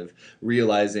and kind of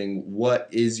realizing what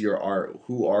is your art,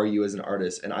 who are you as an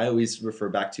artist. And I always refer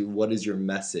back to what is your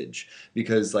message,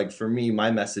 because like for me,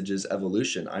 my message is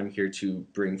evolution. I'm here to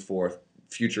bring forth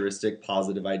futuristic,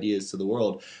 positive ideas to the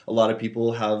world. A lot of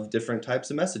people have different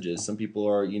types of messages. Some people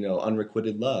are,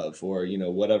 unrequited love, or,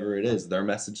 whatever it is, their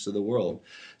message to the world.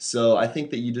 So I think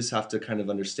that you just have to kind of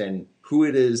understand who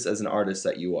it is as an artist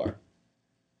that you are.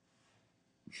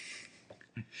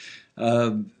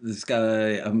 This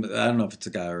guy, I don't know if it's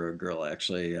a guy or a girl,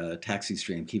 actually, Taxi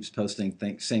Stream keeps posting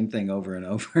same thing over and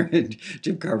over. And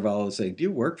Jim Carvalho is saying, "Do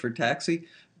you work for Taxi?"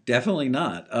 Definitely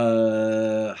not.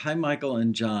 Hi, Michael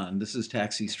and John. This is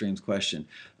Taxi Stream's question.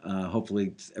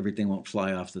 Hopefully everything won't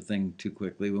fly off the thing too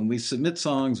quickly. When we submit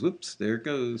songs, whoops, there it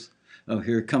goes. Oh,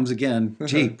 here it comes again.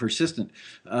 Gee, persistent.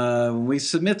 When we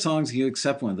submit songs, you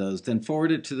accept one of those, then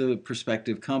forward it to the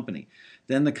prospective company.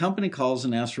 Then the company calls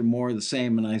and asks for more of the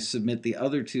same, and I submit the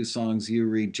other 2 songs you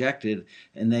rejected,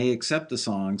 and they accept the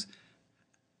songs.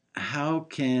 How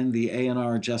can the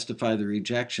A&R justify the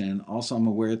rejection? Also, I'm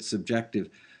aware it's subjective.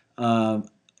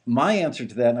 My answer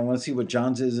to that, and I want to see what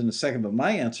John's is in a second, but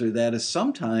my answer to that is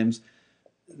sometimes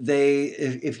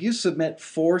if you submit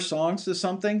 4 songs to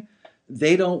something,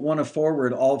 they don't want to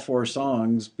forward all 4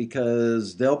 songs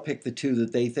because they'll pick the 2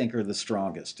 that they think are the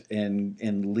strongest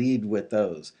and lead with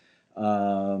those.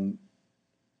 You're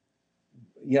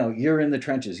in the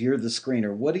trenches, you're the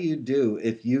screener. What do you do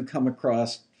if you come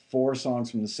across 4 songs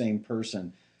from the same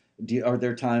person? Are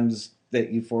there times that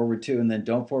you forward 2 and then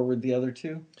don't forward the other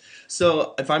 2?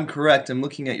 So if I'm correct, I'm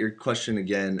looking at your question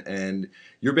again, and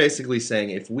you're basically saying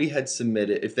if they had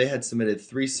submitted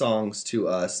 3 songs to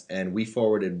us and we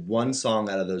forwarded 1 song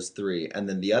out of those 3, and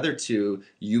then the other 2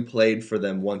 you played for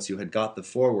them once you had got the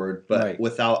forward, but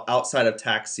right. outside of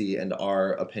Taxi and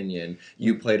our opinion,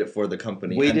 you played it for the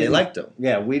company and they liked them.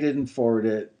 Yeah, we didn't forward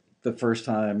it the first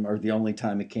time or the only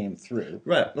time it came through.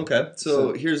 Right. Okay. So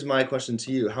So- here's my question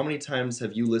to you. How many times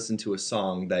have you listened to a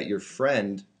song that your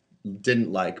friend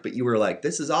didn't like, but you were like,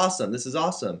 this is awesome, this is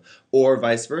awesome? Or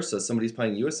vice versa, somebody's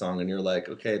playing you a song and you're like,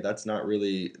 okay, that's not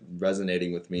really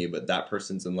resonating with me, but that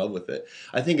person's in love with it.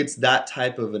 I think it's that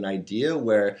type of an idea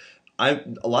where a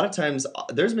lot of times,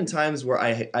 there's been times where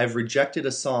I've rejected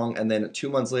a song and then 2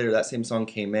 months later that same song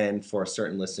came in for a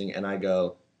certain listing and I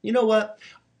go, you know what?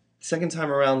 Second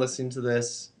time around listening to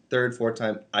this, third, fourth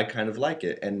time, I kind of like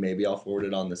it, and maybe I'll forward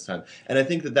it on this time. And I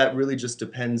think that really just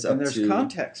depends up And there's to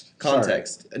context.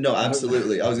 context. No,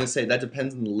 absolutely. I was gonna say that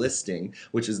depends on the listing,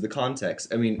 which is the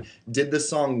context. I mean, did the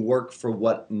song work for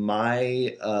what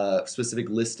my specific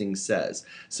listing says?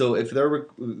 So if they're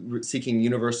seeking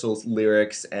universal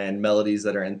lyrics and melodies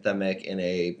that are anthemic in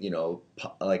a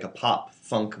like a pop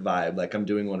funk vibe, like I'm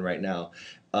doing one right now.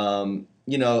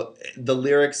 The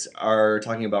lyrics are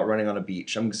talking about running on a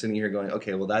beach. I'm sitting here going,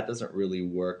 okay, well, that doesn't really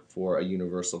work for a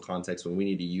universal context when we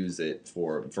need to use it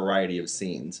for a variety of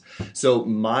scenes. So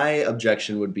my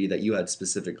objection would be that you had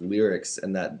specific lyrics,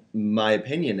 and that my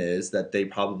opinion is that they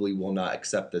probably will not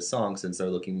accept this song since they're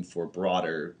looking for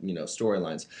broader,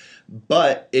 storylines.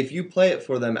 But if you play it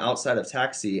for them outside of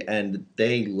Taxi and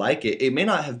they like it, it may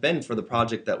not have been for the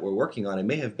project that we're working on. It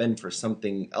may have been for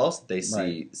something else that they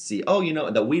see,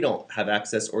 that we don't have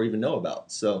access or even know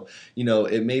about. So,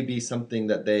 it may be something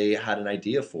that they had an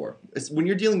idea for. When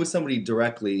you're dealing with somebody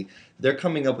directly, they're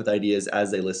coming up with ideas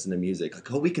as they listen to music.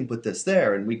 Like, oh, we can put this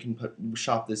there, and we can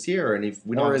shop this here, and if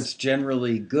we don't, or it's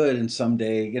generally good, and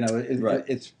someday, Right.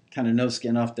 it's kind of no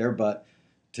skin off their butt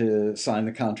to sign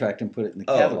the contract and put it in the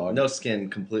oh, catalog. no skin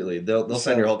completely. They'll sign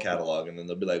So- your whole catalog, and then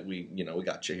they'll be like, we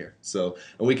got you here. So,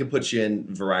 and we can put you in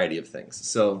a variety of things.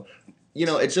 So,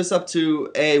 it's just up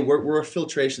to A, we're a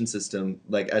filtration system.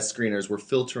 Like as screeners, we're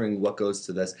filtering what goes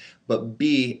to this. But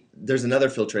B, there's another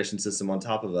filtration system on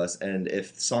top of us. And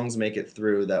if songs make it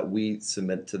through that we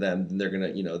submit to them, then they're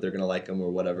gonna like them or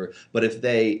whatever. But if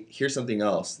they hear something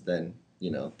else, then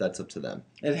that's up to them.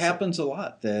 It happens a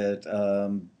lot that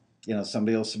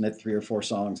somebody will submit 3 or 4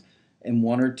 songs, and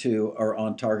 1 or 2 are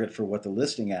on target for what the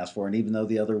listing asked for. And even though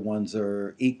the other ones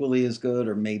are equally as good,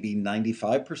 or maybe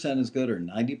 95% as good, or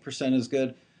 90% as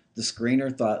good, the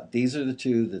screener thought these are the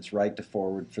 2 that's right to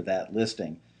forward for that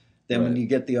listing. Then when Right. you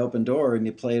get the open door and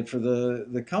you play it for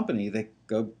the company, they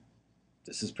go,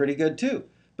 this is pretty good too.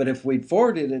 But if we'd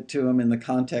forwarded it to them in the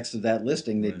context of that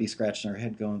listing, they'd Right. be scratching their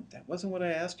head going, that wasn't what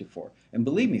I asked you for. And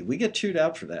believe me, we get chewed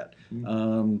out for that.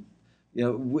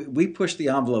 We push the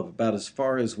envelope about as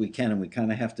far as we can, and we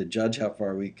kind of have to judge how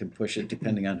far we can push it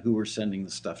depending on who we're sending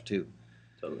the stuff to.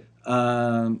 Totally.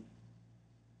 I'm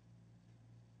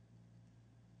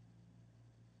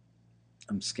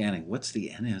scanning. What's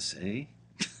the NSA?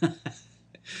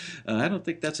 I don't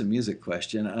think that's a music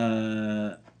question.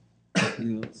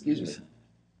 Excuse me.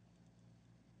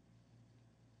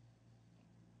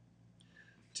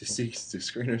 Do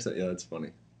screeners? Yeah, that's funny.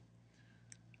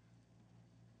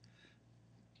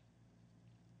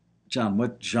 John,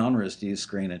 what genres do you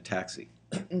screen at Taxi?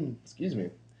 Excuse me.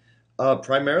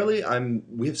 Primarily,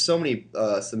 we have so many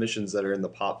submissions that are in the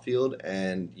pop field,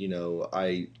 and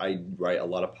I write a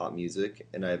lot of pop music,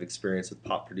 and I have experience with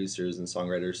pop producers and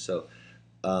songwriters. So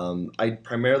I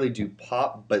primarily do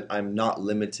pop, but I'm not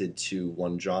limited to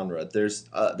one genre. There's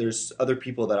other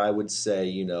people that I would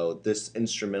say this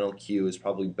instrumental cue is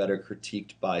probably better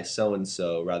critiqued by so and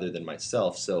so rather than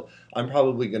myself. So I'm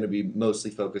probably going to be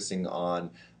mostly focusing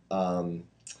on.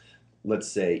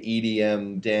 Let's say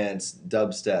EDM, dance,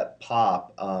 dubstep,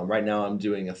 pop. Right now I'm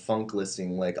doing a funk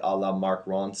listing like a la Mark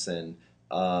Ronson.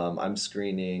 I'm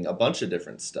screening a bunch of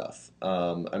different stuff.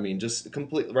 Just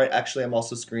complete, right? Actually, I'm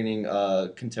also screening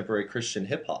contemporary Christian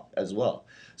hip hop as well.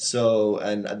 So,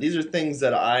 and these are things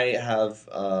that I have,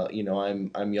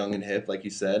 I'm young and hip, like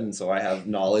you said, and so I have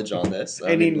knowledge on this.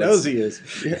 And he knows he is.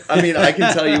 I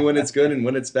can tell you when it's good and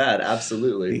when it's bad.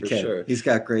 Absolutely, for sure. He's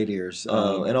got great ears.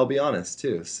 And I'll be honest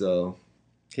too. So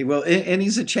he will, and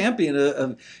he's a champion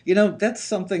of. That's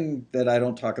something that I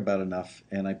don't talk about enough,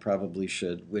 and I probably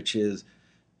should. Which is,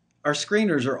 our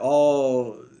screeners are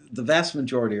all, the vast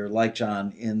majority are like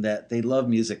John in that they love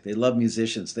music, they love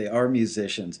musicians, they are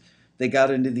musicians. They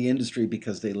got into the industry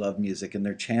because they love music, and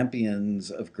they're champions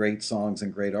of great songs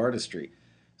and great artistry.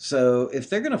 So if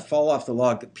they're going to fall off the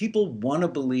log, people want to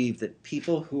believe that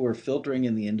people who are filtering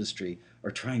in the industry are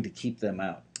trying to keep them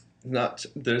out. Not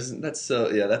there's that's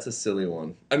so yeah, that's a silly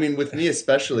one. I mean, with me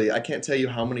especially, I can't tell you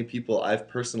how many people I've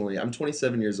personally. I'm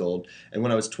 27 years old, and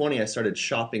when I was 20, I started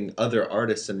shopping other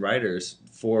artists and writers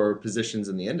for positions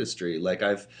in the industry. Like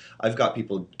I've got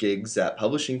people gigs at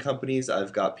publishing companies.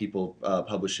 I've got people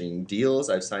publishing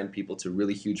deals. I've signed people to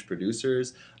really huge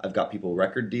producers. I've got people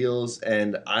record deals,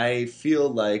 and I feel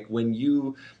like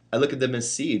I look at them as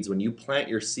seeds. When you plant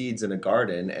your seeds in a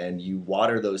garden and you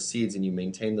water those seeds and you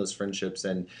maintain those friendships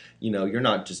and you're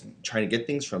not just trying to get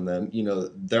things from them.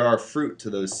 There are fruit to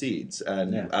those seeds,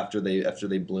 and Yeah. after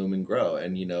they bloom and grow,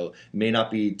 and may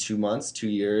not be 2 months, 2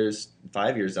 years,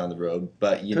 5 years down the road,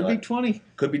 but Could be 20.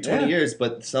 could be 20 Yeah. years,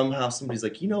 but somehow somebody's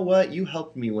like, you know what, you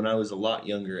helped me when I was a lot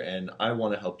younger, and I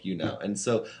want to help you now. And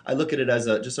so I look at it as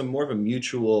just a more of a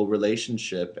mutual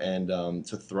relationship, and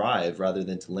to thrive rather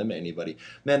than to limit anybody.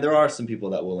 Man, there are some people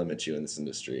that will limit you in this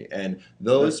industry, and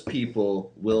those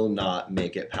people will not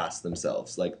make it past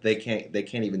themselves. Like they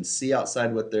can't even see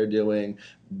outside what they're doing.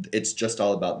 It's just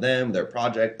all about them, their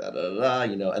project, da da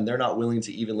da, and they're not willing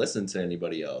to even listen to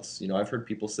anybody else. I've heard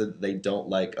people say that they don't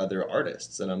like other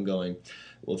artists, and I'm going,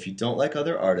 well, if you don't like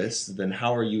other artists, then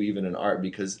how are you even an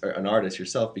artist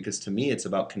yourself? Because to me, it's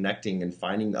about connecting and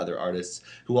finding the other artists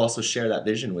who also share that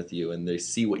vision with you, and they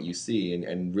see what you see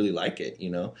and really like it.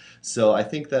 So I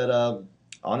think that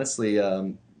honestly,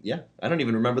 yeah, I don't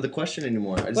even remember the question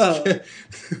anymore. I just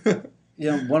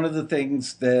Well, one of the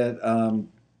things that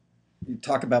you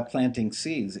talk about planting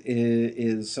seeds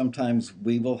is sometimes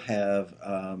we will have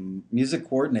music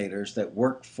coordinators that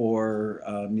work for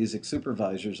music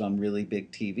supervisors on really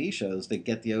big TV shows. They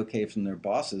get the okay from their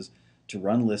bosses to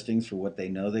run listings for what they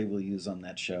know they will use on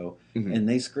that show, Mhm. and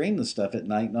they screen the stuff at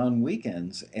night and on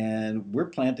weekends. And we're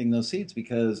planting those seeds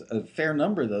because a fair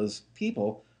number of those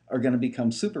people are going to become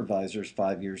supervisors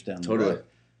 5 years down the Totally. road.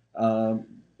 Um,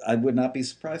 I would not be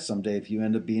surprised someday if you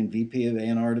end up being VP of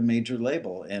A&R at a major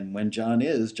label. And when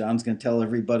John's going to tell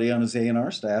everybody on his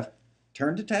A&R staff,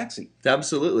 turn to Taxi.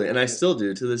 Absolutely, and I still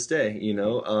do to this day.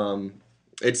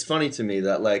 It's funny to me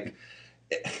that like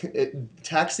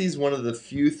taxi is one of the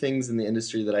few things in the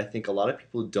industry that I think a lot of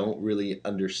people don't really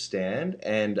understand,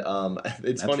 and it's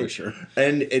That's funny, for sure.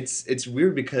 and it's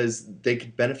weird because they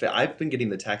could benefit. I've been getting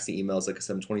the taxi emails, like I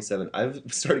said, I'm 27. I've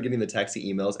started getting the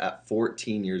taxi emails at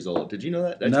 14 years old. Did you know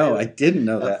that? Did I tell you No, I that? didn't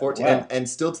know At that. 14, Wow. and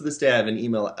still to this day, I have an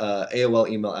AOL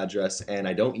email address, and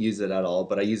I don't use it at all,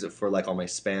 but I use it for like all my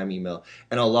spam email,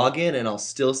 and I'll log in, and I'll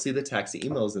still see the taxi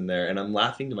emails in there, and I'm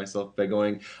laughing to myself by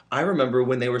going, I remember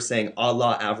when they were saying a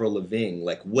la Avril Lavigne,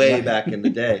 like way Right. back in the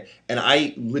day, and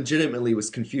I legitimately was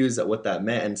confused at what that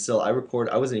meant. And still, I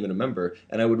wasn't even a member,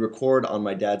 and I would record on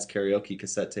my dad's karaoke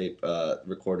cassette tape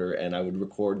recorder, and I would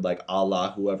record like a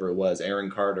la whoever it was,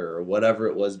 Aaron Carter or whatever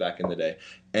it was back in the day.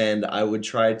 And I would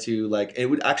try to like it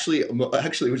would actually it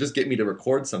would just get me to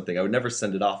record something. I would never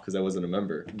send it off because I wasn't a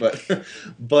member. But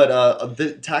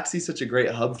the taxi's such a great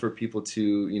hub for people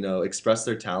to express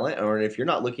their talent. Or if you're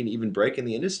not looking to even break in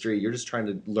the industry, you're just trying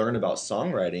to learn about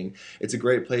songwriting. It's a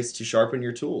great place to sharpen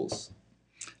your tools.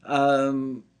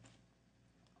 Um,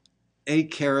 A.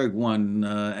 Carrig one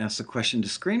asked the question: do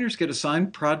screeners get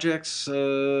assigned projects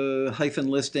hyphen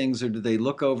listings, or do they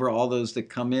look over all those that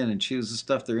come in and choose the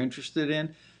stuff they're interested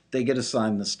in? They get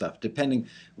assigned the stuff. Depending,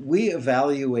 we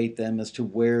evaluate them as to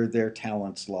where their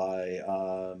talents lie.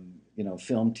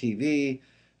 Film, TV,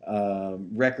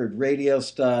 record, radio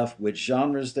stuff, which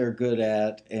genres they're good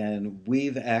at, and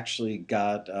we've actually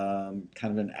got kind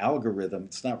of an algorithm.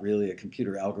 It's not really a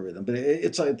computer algorithm, but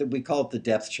it's like we call it the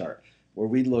depth chart, where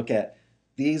we look at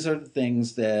these are the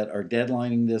things that are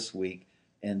deadlining this week,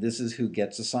 and this is who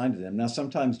gets assigned to them. Now,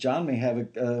 sometimes John may have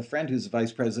a friend who's the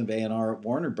vice president of A&R at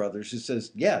Warner Brothers who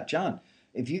says, yeah, John,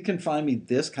 if you can find me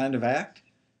this kind of act,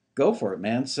 go for it,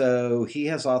 man. So he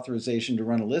has authorization to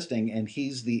run a listing, and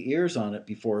he's the ears on it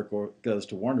before it goes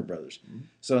to Warner Brothers. Mhm.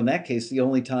 So in that case, the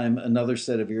only time another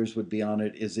set of ears would be on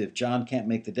it is if John can't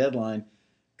make the deadline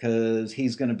because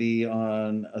he's going to be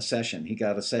on a session. He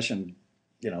got a session,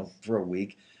 for a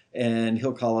week, and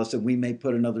he'll call us, and we may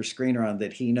put another screener on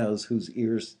that he knows whose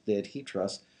ears that he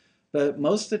trusts. But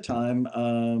most of the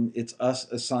time, it's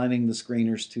us assigning the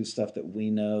screeners to stuff that we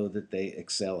know that they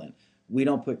excel in. We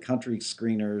don't put country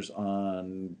screeners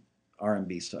on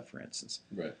R&B stuff, for instance.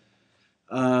 Right.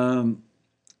 Um,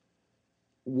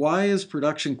 why is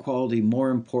production quality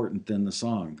more important than the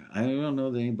song? I don't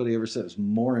know that anybody ever said it's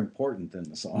more important than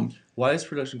the song. Why is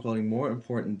production quality more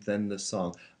important than the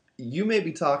song? You may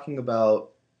be talking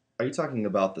about. Are you talking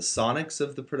about the sonics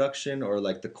of the production, or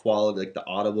like the quality, like the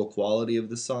audible quality of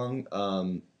the song?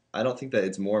 I don't think that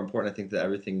it's more important. I think that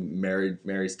everything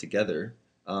marries together.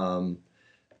 Um,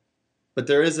 But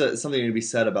there is something to be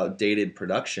said about dated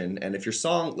production. And if your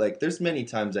song, like, there's many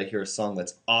times I hear a song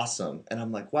that's awesome, and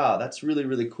I'm like, wow, that's really,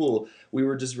 really cool. We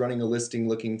were just running a listing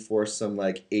looking for some,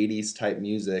 like, 80s type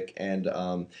music, and,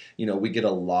 we get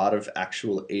a lot of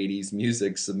actual 80s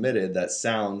music submitted that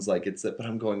sounds like it's it. But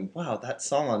I'm going, wow, that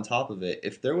song on top of it,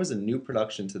 if there was a new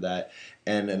production to that,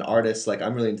 and an artist, like,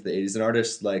 I'm really into the 80s, an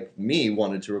artist like me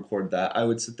wanted to record that, I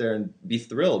would sit there and be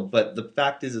thrilled. But the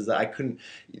fact is that I couldn't,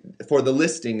 for the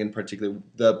listing in particular,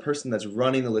 the person that's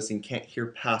running the listing can't hear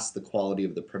past the quality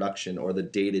of the production or the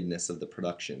datedness of the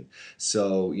production.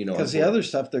 So, because the other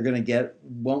stuff they're going to get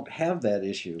won't have that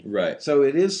issue. Right. So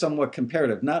it is somewhat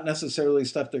comparative, not necessarily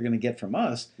stuff they're going to get from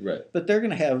us, right, but they're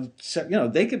going to have,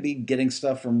 they could be getting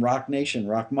stuff from Rock Nation,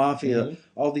 Rock Mafia,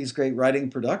 all these great writing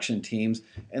production teams,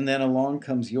 and then along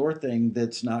comes your thing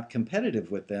that's not competitive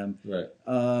with them. Right.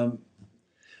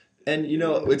 And,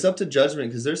 it's up to judgment,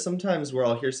 because there's sometimes where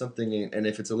I'll hear something, and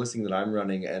if it's a listing that I'm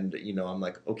running, and, I'm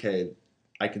like, okay,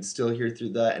 I can still hear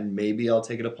through that, and maybe I'll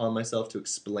take it upon myself to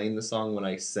explain the song when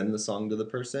I send the song to the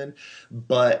person.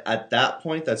 But at that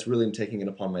point, that's really taking it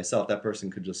upon myself. That person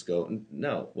could just go,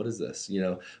 no, what is this?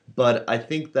 But I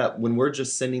think that when we're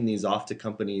just sending these off to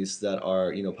companies that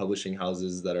are, publishing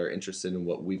houses that are interested in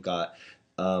what we've got,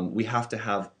 we have to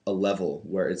have a level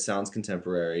where it sounds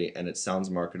contemporary and it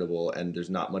sounds marketable, and there's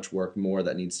not much work more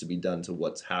that needs to be done to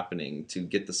what's happening to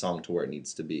get the song to where it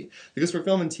needs to be. Because for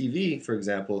film and TV, for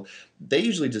example, they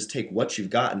usually just take what you've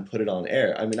got and put it on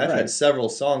air. I mean, I've had several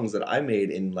songs that I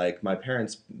made in, like, my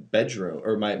parents' bedroom,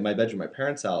 or my bedroom, my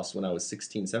parents' house, when I was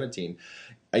 16, 17.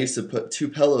 I used to put two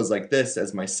pillows like this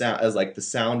as my sound, as like the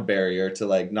sound barrier to,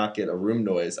 like, not get a room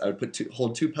noise. I would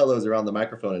hold two pillows around the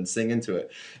microphone and sing into it,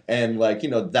 and, like,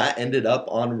 that ended up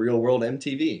on Real World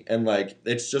MTV. And, like,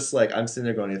 it's just like I'm sitting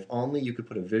there going, if only you could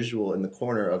put a visual in the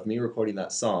corner of me recording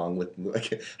that song with,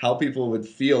 like, how people would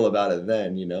feel about it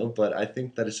then, But I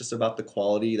think that it's just about the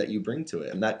quality that you bring to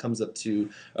it, and that comes up to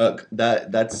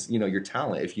that's your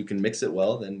talent. If you can mix it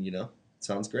well, then it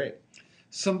sounds great.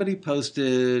 Somebody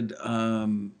posted,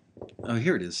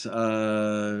 here it is.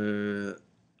 I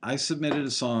submitted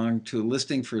a song to a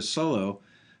listing for a solo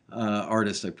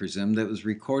artist, I presume, that was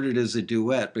recorded as a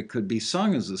duet but could be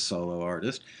sung as a solo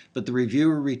artist, but the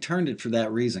reviewer returned it for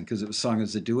that reason, because it was sung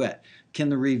as a duet. Can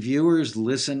the reviewers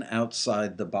listen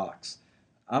outside the box?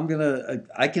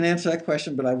 I can answer that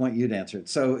question, but I want you to answer it.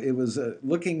 So it was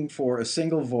looking for a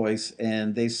single voice,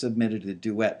 and they submitted a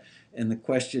duet. And the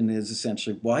question is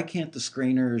essentially, why can't the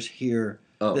screeners hear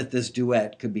that this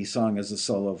duet could be sung as a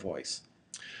solo voice?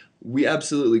 We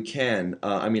absolutely can.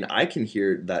 I mean, I can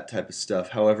hear that type of stuff.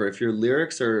 However, if your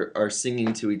lyrics are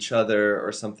singing to each other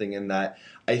or something in that,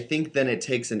 I think then it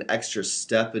takes an extra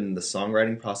step in the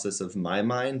songwriting process of my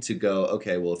mind to go,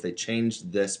 okay, well, if they change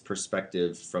this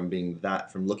perspective from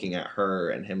looking at her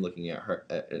and him looking at her,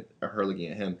 her looking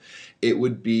at him, it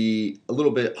would be a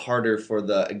little bit harder for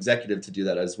the executive to do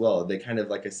that as well. They kind of,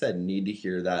 like I said, need to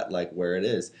hear that, like, where it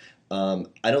is.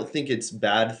 I don't think it's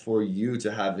bad for you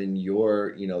to have in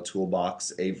your,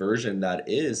 toolbox a version that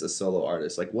is a solo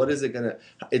artist. Like, what is it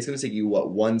it's gonna take you,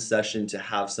 one session to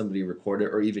have somebody record it,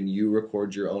 or even you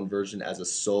record your own version as a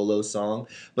solo song,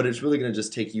 but it's really gonna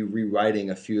just take you rewriting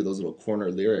a few of those little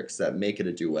corner lyrics that make it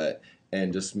a duet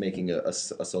and just making a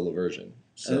solo version.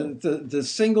 So the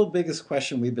single biggest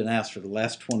question we've been asked for the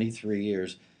last 23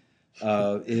 years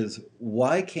is,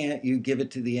 why can't you give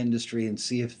it to the industry and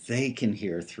see if they can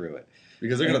hear through it?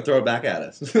 Because they're going to throw it back at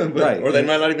us. Right. Or they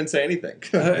might not even say anything.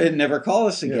 And never call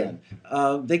us again.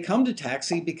 Yeah. They come to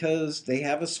Taxi because they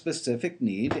have a specific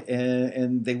need,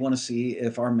 and they want to see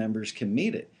if our members can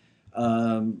meet it.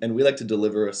 And we like to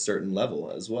deliver a certain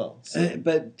level as well. So.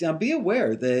 But be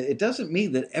aware that it doesn't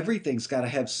mean that everything's got to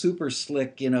have super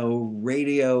slick,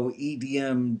 radio,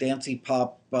 EDM, dancey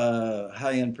pop,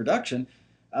 high-end production.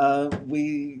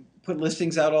 We put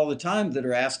listings out all the time that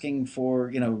are asking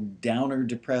for, downer,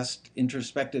 depressed,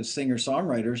 introspective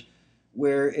singer-songwriters,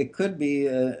 where it could be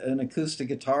an acoustic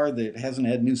guitar that hasn't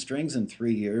had new strings in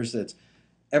 3 years, that's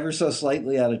ever so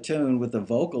slightly out of tune, with a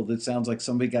vocal that sounds like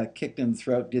somebody got kicked in the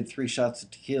throat, did 3 shots of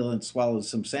tequila, and swallowed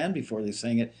some sand before they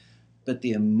sang it. But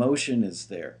the emotion is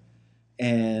there.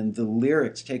 And the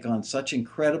lyrics take on such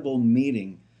incredible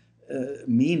meaning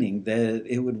that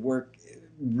it would work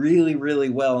really, really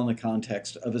well in the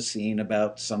context of a scene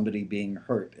about somebody being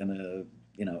hurt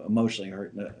emotionally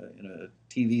hurt in a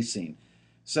TV scene.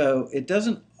 So it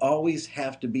doesn't always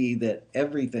have to be that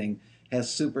everything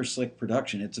has super slick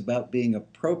production. It's about being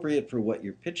appropriate for what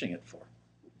you're pitching it for.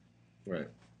 Right.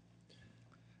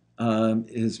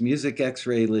 Is Music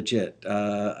X-Ray legit?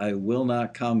 I will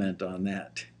not comment on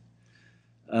that.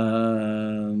 I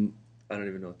don't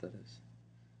even know what that is.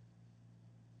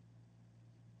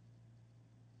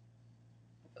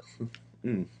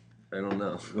 I don't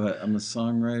know. What, I'm a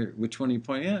songwriter. Which one are you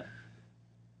pointing at?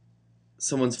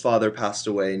 Someone's father passed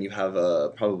away, and you have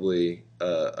probably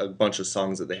a bunch of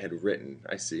songs that they had written.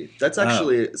 I see. That's Oh,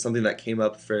 actually something that came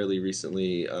up fairly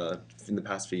recently in the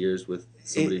past few years with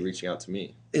somebody it, reaching out to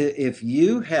me. if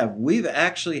you have, we've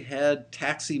actually had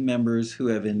taxi members who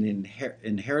have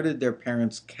inherited their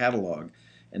parents' catalog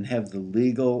and have the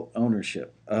legal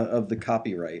ownership of the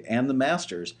copyright and the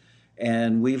masters.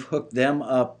 And we've hooked them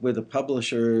up with a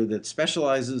publisher that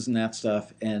specializes in that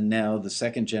stuff. And now the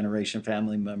second generation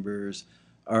family members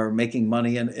are making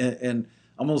money. And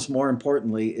almost more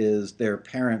importantly, is their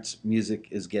parents' music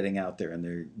is getting out there and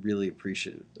they're really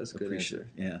appreciative. That's a good answer.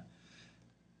 Yeah.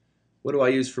 What do I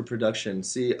use for production?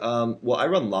 See, well, I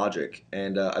run Logic,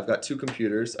 and I've got two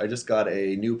computers. I just got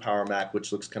a new Power Mac,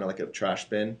 which looks kind of like a trash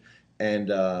bin, and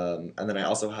then I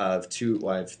also have two.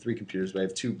 Well, I have three computers, but I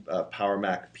have two Power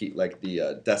Mac, like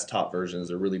the desktop versions.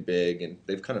 They're really big, and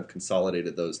they've kind of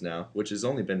consolidated those now, which has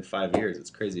only been 5 years.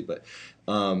 It's crazy, but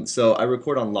so I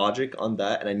record on Logic on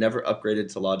that, and I never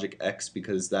upgraded to Logic X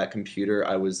because that computer,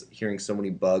 I was hearing so many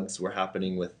bugs were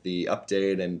happening with the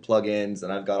update and plugins,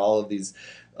 and I've got all of these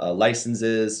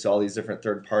licenses to all these different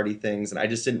third-party things, and I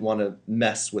just didn't want to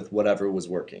mess with whatever was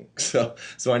working. So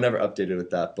I never updated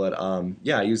with that. But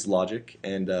yeah, I use Logic,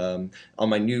 and on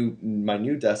my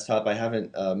new desktop, I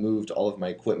haven't moved all of my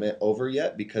equipment over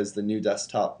yet because the new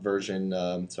desktop version.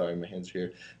 Sorry, my hands are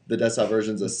here. The desktop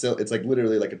version's it's like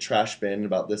literally like a trash bin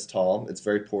about this tall. It's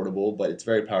very portable, but it's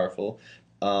very powerful.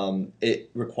 It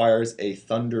requires a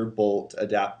Thunderbolt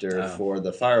adapter for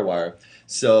the FireWire.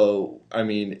 So, I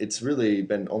mean, it's really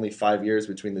been only 5 years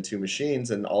between the two machines,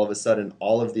 and all of a sudden,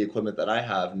 all of the equipment that I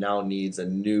have now needs a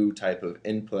new type of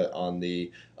input on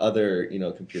the other,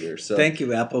 computer. So, Thank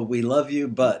you, Apple. We love you,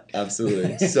 but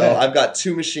absolutely. So, I've got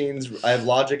two machines. I have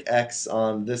Logic X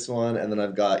on this one, and then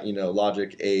I've got,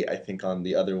 Logic 8, I think, on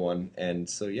the other one. And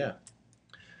so, yeah.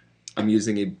 I'm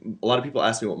using a lot of people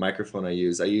ask me what microphone I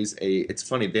use. It's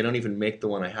funny, they don't even make the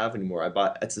one I have anymore.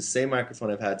 It's the same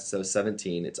microphone I've had since I was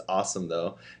 17. It's awesome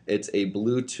though. It's a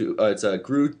Bluetooth, it's a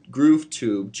Groove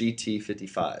Tube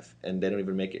GT55, and they don't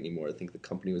even make it anymore. I think the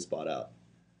company was bought out.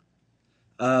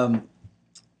 um,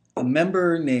 a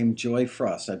member named Joy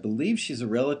Frost, I believe she's a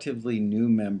relatively new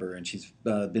member, and she's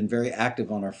been very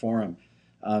active on our forum.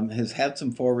 Has had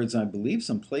some forwards and I believe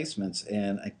some placements,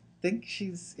 and I think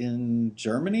she's in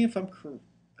Germany.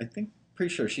 I think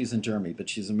pretty sure she's in Germany, but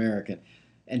she's American.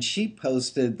 And she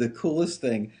posted the coolest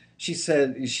thing. She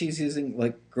said she's using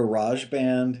like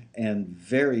GarageBand and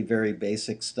very, very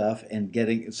basic stuff and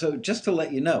getting, so just to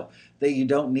let you know that you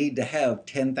don't need to have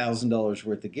 $10,000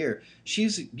 worth of gear.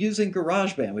 She's using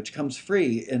GarageBand, which comes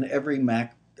free in every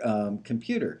Mac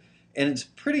computer. And it's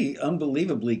pretty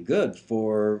unbelievably good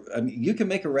for, I mean, you can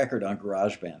make a record on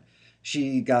GarageBand.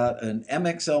 She got an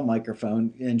MXL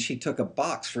microphone and she took a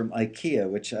box from IKEA,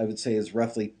 which I would say is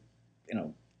roughly,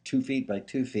 2 feet by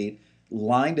 2 feet,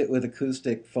 lined it with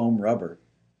acoustic foam rubber.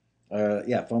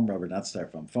 Yeah, foam rubber, not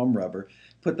styrofoam, foam rubber.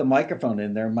 Put the microphone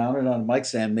in there, mounted on a mic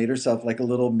stand, made herself like a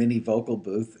little mini vocal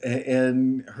booth,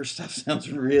 and her stuff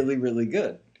sounds really, really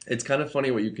good. It's kind of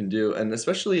funny what you can do, and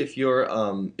especially if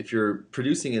you're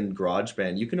producing in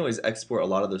GarageBand, you can always export a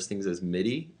lot of those things as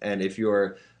MIDI, and if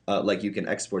you're like you can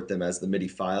export them as the MIDI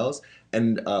files.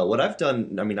 And what I've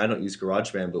done, I mean, I don't use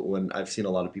GarageBand, but when I've seen a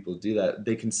lot of people do that,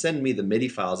 they can send me the MIDI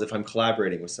files if I'm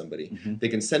collaborating with somebody. Mm-hmm. They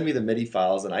can send me the MIDI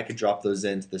files, and I could drop those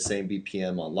into the same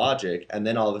BPM on Logic, and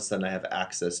then all of a sudden I have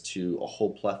access to a whole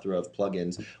plethora of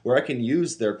plugins where I can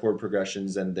use their chord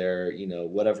progressions and their,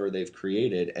 whatever they've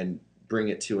created and bring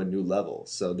it to a new level.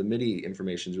 So the MIDI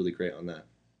information is really great on that.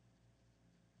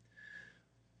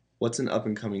 What's an up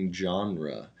and coming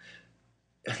genre?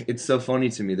 It's so funny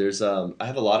to me. I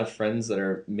have a lot of friends that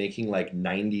are making like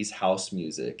 90s house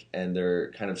music, and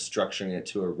they're kind of structuring it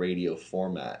to a radio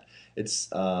format.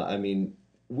 I mean,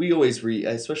 we always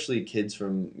especially kids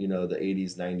from, the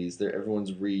 80s, 90s,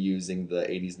 everyone's reusing the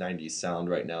 80s, 90s sound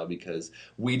right now because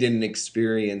we didn't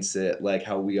experience it like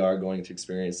how we are going to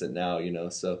experience it now,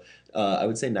 So I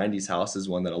would say 90s house is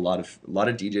one that a lot of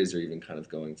DJs are even kind of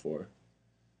going for.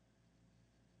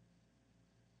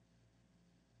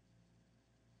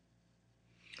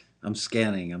 I'm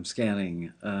scanning.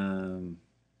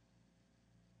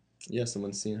 Yeah,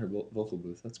 someone's seen her vocal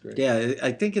booth. That's great. Yeah,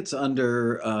 I think it's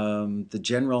under the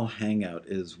general hangout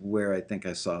is where I think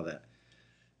I saw that.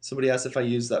 Somebody asked if I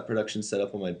use that production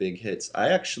setup on my big hits. I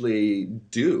actually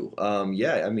do.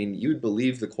 Yeah, I mean, you'd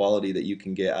believe the quality that you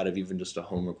can get out of even just a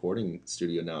home recording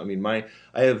studio now. I mean, I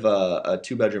have a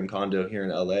 2-bedroom condo here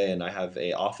in LA, and I have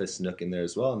a office nook in there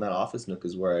as well. And that office nook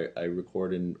is where I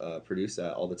record and produce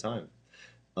at all the time.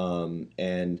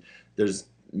 And there's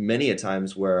many a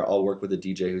times where I'll work with a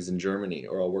DJ who's in Germany,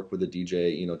 or I'll work with a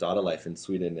DJ, Data Life in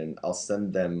Sweden, and I'll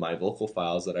send them my vocal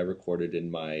files that I recorded in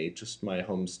my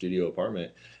home studio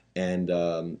apartment, and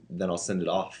then I'll send it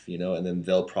off, and then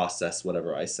they'll process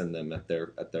whatever I send them at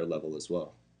their level as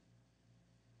well.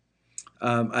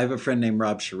 I have a friend named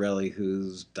Rob Shirelli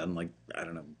who's done like, I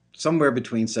don't know, somewhere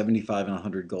between 75 and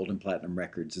 100 gold and platinum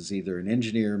records. Is either an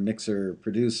engineer, mixer,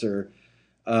 producer.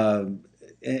 Um,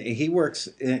 he works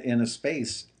in a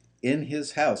space in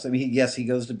his house. I mean, yes, he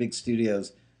goes to big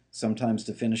studios sometimes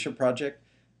to finish a project,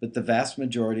 but the vast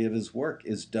majority of his work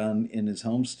is done in his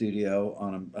home studio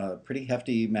on a pretty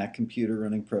hefty Mac computer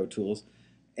running Pro Tools.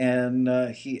 And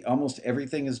he almost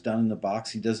everything is done in the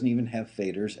box. He doesn't even have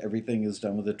faders. Everything is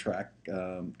done with a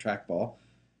trackball.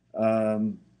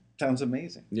 Um, Sounds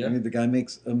amazing. I Yeah. mean, the guy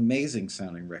makes amazing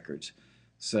sounding records,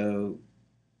 so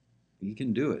you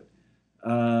can do it.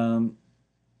 Um,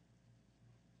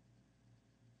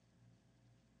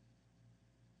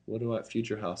 What do I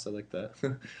Future House? I like that.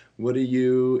 What do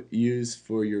you use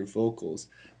for your vocals?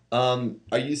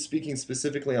 Are you speaking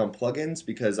specifically on plugins?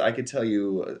 Because I could tell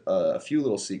you a few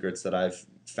little secrets that I've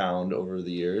found over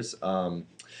the years. For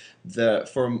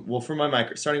my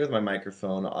starting with my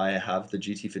microphone, I have the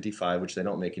GT55, which they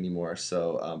don't make anymore.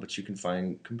 So, but you can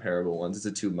find comparable ones. It's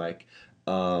a tube mic,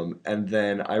 and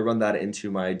then I run that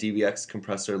into my DBX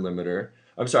compressor limiter.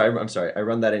 I'm sorry. I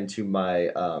run that into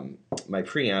my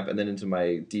preamp, and then into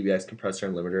my DBX compressor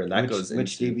and limiter, and that goes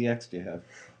which into DBX do you have?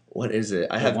 what is it?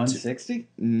 I The have 160?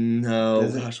 no,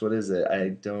 Is it? gosh, what is it? I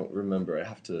don't remember. I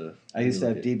have to. I Let me used to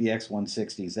look have it. DBX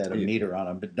 160s that had a Yeah. meter on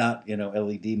them, but not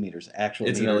LED meters, actual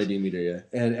It's an meters. LED meter, yeah.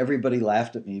 And everybody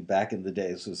laughed at me back in the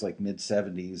days. It was like mid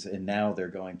 70s, and now they're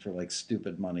going for like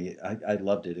stupid money. I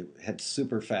loved it. It had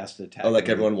super fast attack. Oh, like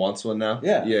everyone wants one now?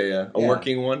 Yeah. Yeah, yeah. A Yeah.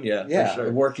 working one? Yeah, Yeah, for sure.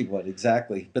 a working one,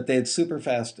 exactly. But they had super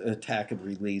fast attack and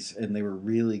release, and they were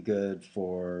really good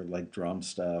for like drum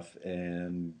stuff.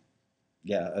 And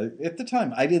yeah, at the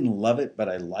time, I didn't love it, but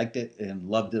I liked it and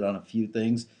loved it on a few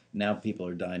things. Now people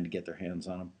are dying to get their hands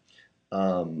on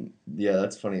them. Yeah,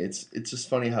 that's funny. It's just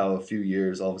funny how a few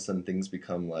years, all of a sudden, things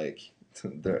become like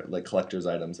they're like collector's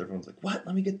items. Everyone's like, "What?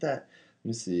 Let me get that." Let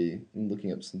me see. I'm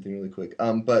looking up something really quick.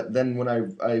 But then when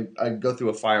I go through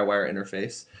a FireWire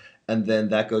interface, and then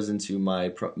that goes into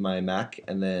my Mac,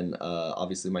 and then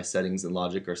obviously my settings in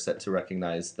Logic are set to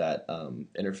recognize that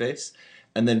interface.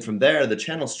 And then from there, the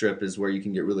channel strip is where you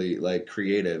can get really like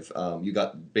creative. You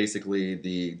got basically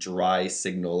the dry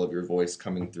signal of your voice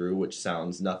coming through, which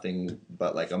sounds nothing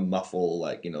but like a muffle,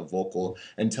 like vocal,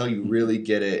 until you really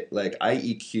get it. Like I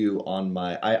EQ on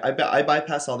I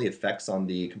bypass all the effects on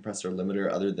the compressor limiter,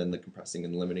 other than the compressing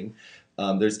and limiting.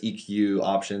 There's EQ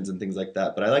options and things like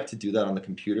that, but I like to do that on the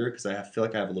computer because feel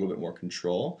like I have a little bit more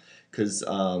control. Because a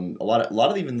lot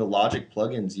of even the Logic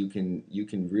plugins, you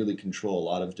can really control a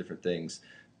lot of different things.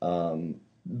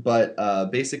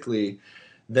 But basically,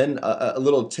 then a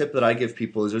little tip that I give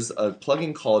people is there's a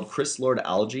plugin called Chris Lord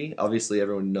Algae. Obviously,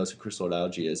 everyone knows who Chris Lord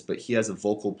Algae is, but he has a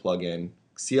vocal plugin,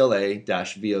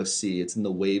 CLA-VOC. It's in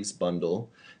the Waves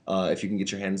bundle. If you can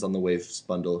get your hands on the Waves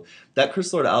bundle, that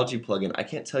Chris Lord Algae plugin, I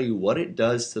can't tell you what it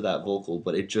does to that vocal,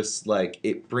 but it just like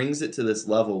it brings it to this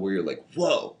level where you're like,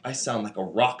 whoa, I sound like a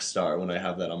rock star when I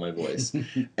have that on my voice.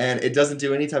 And it doesn't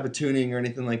do any type of tuning or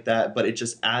anything like that, but it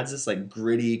just adds this like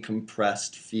gritty,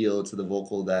 compressed feel to the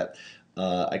vocal that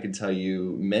I can tell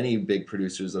you many big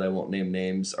producers that I won't name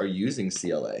names are using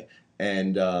CLA.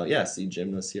 And yeah, see,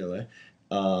 Jim knows CLA.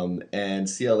 And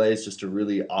CLA is just a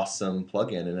really awesome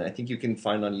plugin, and I think you can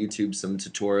find on YouTube some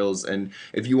tutorials. And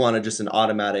if you want just an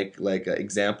automatic like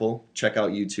example, check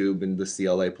out YouTube and the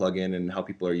CLA plugin and how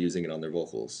people are using it on their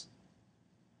vocals.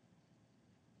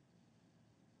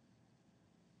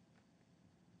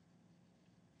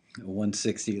 A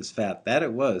 160 is fat. That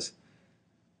it was.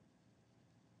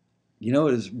 You know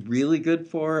what is really good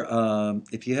for?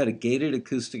 If you had a gated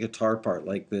acoustic guitar part,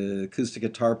 like the acoustic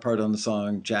guitar part on the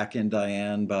song Jack and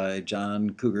Diane by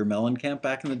John Cougar Mellencamp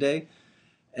back in the day,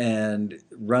 and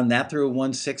run that through a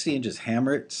 160 and just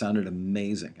hammer it, sounded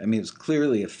amazing. I mean, it was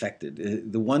clearly affected.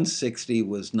 The 160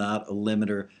 was not a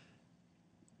limiter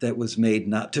that was made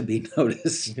not to be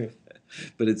noticed,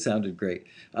 but it sounded great.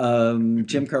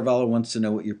 Jim Carvalho wants to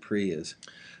know what your pre is.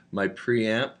 My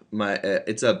preamp,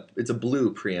 it's a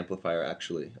Blue preamplifier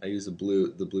actually. I use the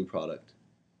Blue product,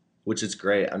 which is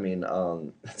great. I mean,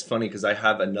 it's funny because I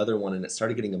have another one and it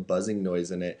started getting a buzzing noise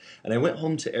in it. And I went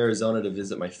home to Arizona to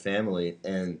visit my family,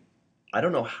 and I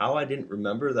don't know how I didn't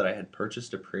remember that I had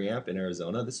purchased a preamp in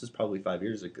Arizona. This was probably 5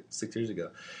 years ago, 6 years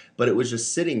ago, but it was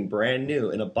just sitting brand new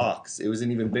in a box. It was an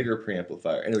even bigger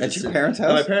preamplifier, and it was At just your sitting parents' at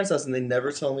my house? parents' house, and they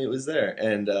never told me it was there.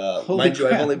 And Holy mind you,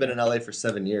 I've crap. only been in LA for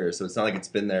 7 years, so it's not like it's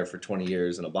been there for 20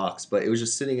 years in a box. But it was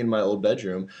just sitting in my old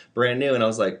bedroom, brand new, and I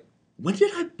was like, when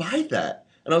did I buy that?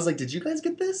 And I was like, did you guys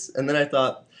get this? And then I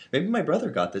thought, maybe my brother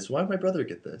got this. Why did my brother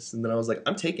get this? And then I was like,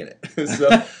 I'm taking it.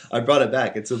 So I brought it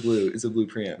back. It's a blue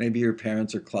preamp. Maybe your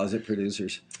parents are closet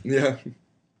producers. Yeah.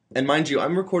 And mind you,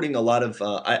 I'm recording a lot of.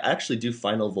 I actually do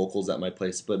final vocals at my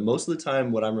place, but most of the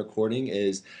time, what I'm recording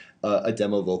is a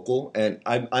demo vocal, and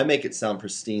I make it sound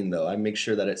pristine. Though I make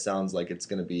sure that it sounds like it's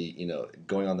going to be,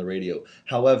 going on the radio.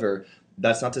 However,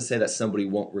 that's not to say that somebody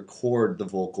won't re-record the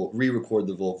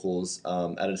vocals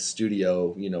at a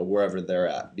studio, wherever they're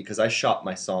at, because I shop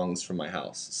my songs from my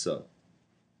house. So.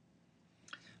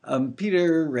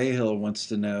 Peter Rahill wants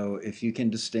to know if you can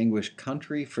distinguish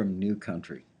country from new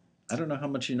country. I don't know how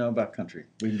much you know about country.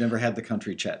 We've never had the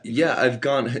country chat before. Yeah, I've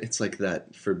gone. It's like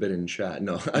that forbidden chat.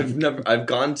 No, I've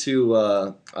gone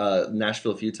to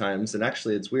Nashville a few times, and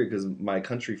actually, it's weird because my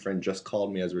country friend just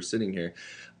called me as we're sitting here.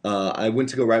 I went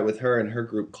to go write with her and her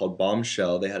group called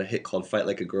Bombshell. They had a hit called "Fight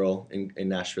Like a Girl" in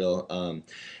Nashville.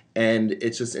 And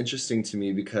it's just interesting to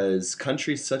me because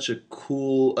country's such a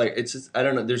cool, it's just, I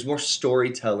don't know, there's more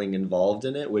storytelling involved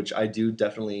in it, which I do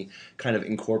definitely kind of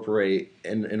incorporate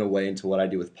in a way into what I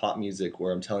do with pop music,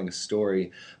 where I'm telling a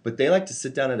story. But they like to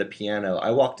sit down at a piano.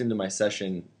 I walked into my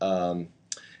session,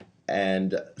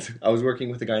 and I was working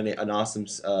with an awesome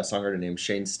songwriter named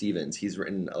Shane Stevens. He's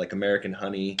written like American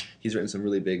Honey. He's written some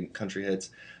really big country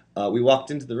hits. We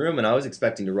walked into the room, and I was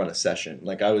expecting to run a session.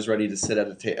 Like, I was ready to sit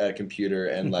at a computer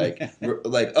and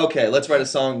okay, let's write a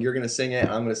song. You're gonna sing it.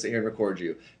 I'm gonna sit here and record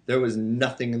you. There was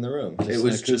nothing in the room. It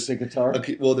was acoustic guitar.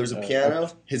 Well, there's a piano,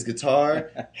 his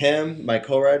guitar, him, my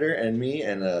co-writer, and me,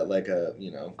 and a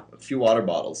few water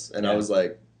bottles. And I was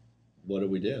like, what do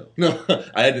we do? No,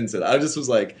 I didn't say that. I just was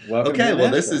like, Welcome okay, to well,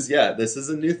 Nashville. this is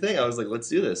a new thing. I was like, let's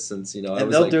do this, since and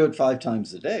they'll do it 5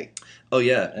 times a day. Oh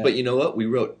yeah, but you know what? We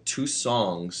wrote 2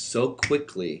 songs so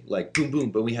quickly, like boom,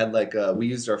 boom. But we had we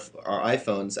used our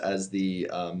iPhones as the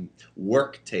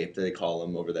work tape, they call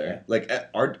them over there.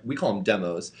 Yeah. We call them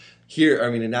demos. Here,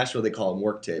 in Nashville, they call them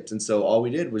work tapes. And so all we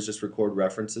did was just record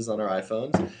references on our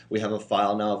iPhones. We have a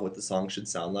file now of what the song should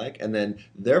sound like. And then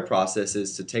their process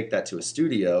is to take that to a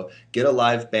studio, get a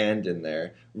live band in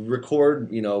there,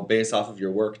 record, based off of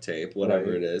your work tape,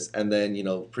 whatever it is, and then,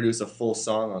 produce a full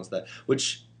song onto that,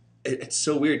 which... It's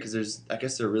so weird because I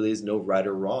guess there really is no right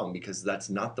or wrong, because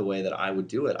that's not the way that I would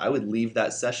do it. I would leave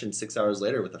that session 6 hours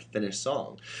later with a finished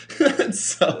song.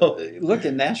 So look,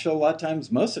 in Nashville, a lot of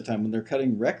times, most of the time when they're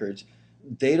cutting records,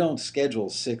 they don't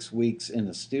schedule 6 weeks in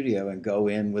the studio and go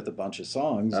in with a bunch of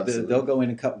songs. Absolutely. They'll go in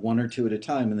and cut 1 or 2 at a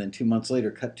time, and then 2 months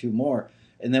later cut 2 more.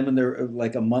 And then when they're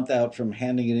like a month out from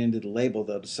handing it into the label,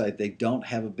 they'll decide they don't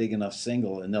have a big enough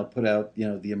single, and they'll put out,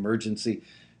 the emergency,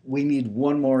 we need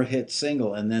 1 more hit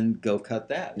single, and then go cut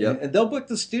that. Yep. And they'll book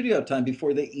the studio time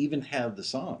before they even have the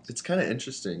songs. it's kind of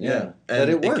interesting, Yeah. yeah. But And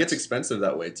it works. gets expensive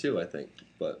that way too, I think.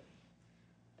 But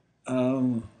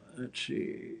Let's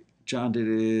see. John, did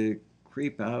it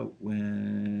creep out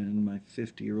when my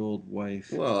 50-year-old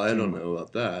wife... well, I don't know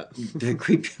about that. Did it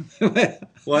creep...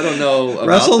 Well, I don't know about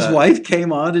Russell's that. wife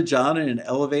came on to John in an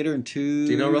elevator in 2...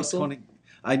 Do you know Russell?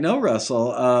 I know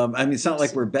Russell. It's not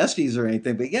like we're besties or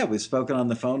anything, but yeah, we've spoken on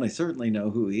the phone. I certainly know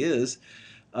who he is.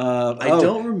 I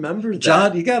don't remember that.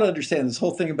 John, you got to understand this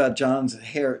whole thing about John's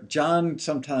hair. John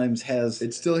sometimes has...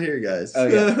 It's still here, guys. Oh,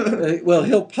 yeah. Well,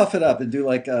 he'll puff it up and do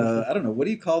I don't know, what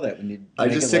do you call that when you... I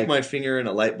just stick my finger in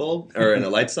a light bulb or in a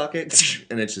light socket,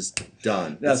 and it's just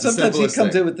done. Now, It's the sometimes he simplest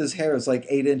comes thing. in with his hair, it's like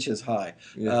 8 inches high.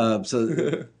 Yeah.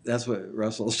 So that's what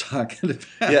Russell's talking about.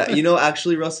 Yeah,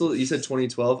 actually, Russell, you said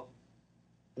 2012.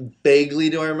 Vaguely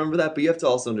do I remember that, but you have to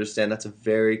also understand that's a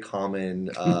very common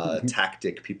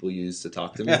tactic people use to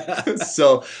talk to me.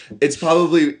 So it's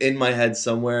probably in my head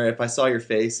somewhere. If I saw your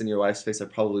face and your wife's face, I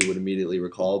probably would immediately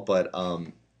recall. But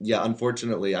yeah,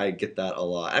 unfortunately, I get that a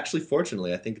lot. Actually,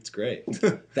 fortunately, I think it's great.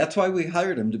 That's why we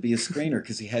hired him to be a screener,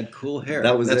 because he had cool hair.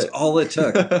 That's That's it. all it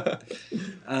took.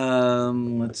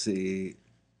 Let's see.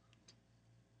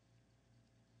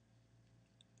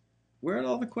 Where'd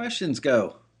all the questions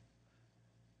go?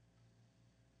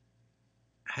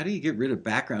 How do you get rid of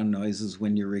background noises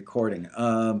when you're recording?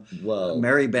 Well,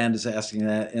 Merry Band is asking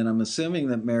that, and I'm assuming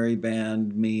that Merry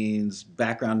Band means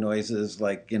background noises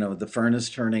like, the furnace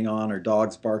turning on or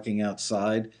dogs barking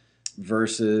outside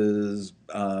versus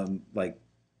like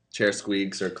Chair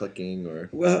squeaks or clicking or.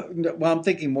 Well, no, well, I'm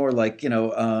thinking more like,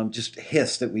 just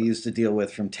hiss that we used to deal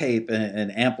with from tape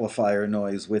and amplifier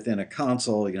noise within a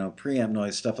console, preamp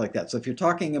noise, stuff like that. So if you're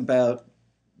talking about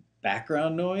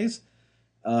background noise,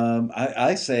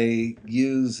 I say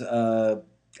use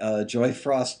Joy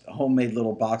Frost homemade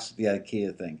little box with the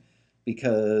IKEA thing,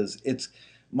 because it's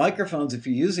microphones. If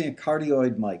you're using a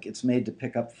cardioid mic, it's made to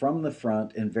pick up from the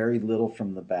front and very little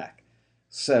from the back.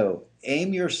 So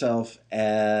aim yourself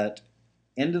at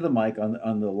into the mic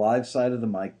on the live side of the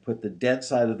mic. Put the dead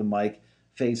side of the mic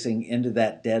facing into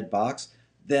that dead box.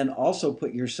 Then also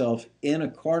put yourself in a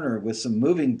corner with some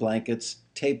moving blankets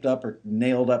taped up or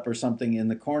nailed up or something in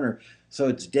the corner, so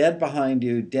it's dead behind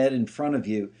you, dead in front of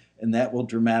you, and that will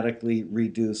dramatically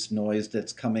reduce noise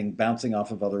that's coming, bouncing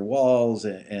off of other walls,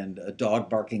 and a dog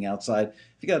barking outside.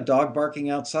 If you got a dog barking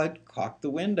outside, caulk the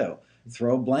window,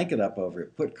 throw a blanket up over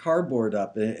it, put cardboard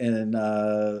up, and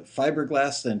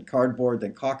fiberglass, then cardboard,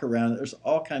 then caulk around it. There's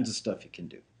all kinds of stuff you can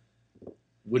do.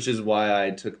 Which is why I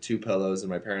took 2 pillows in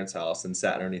my parents' house and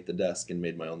sat underneath the desk and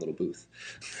made my own little booth.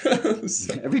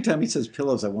 So. Every time he says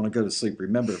pillows, I want to go to sleep.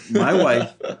 Remember, my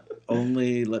wife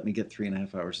only let me get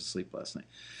 3.5 hours of sleep last night.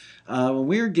 When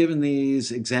we were given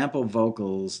these example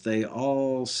vocals, they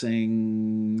all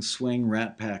sing swing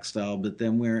Rat Pack style, but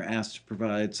then we're asked to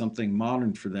provide something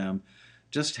modern for them.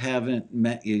 Just haven't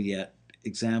met you yet.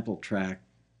 Example track.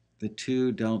 The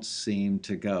two don't seem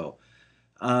to go.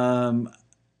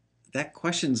 That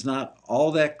question's not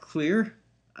all that clear.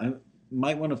 I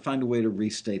might want to find a way to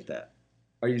restate that.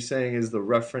 Are you saying is the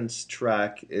reference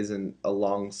track isn't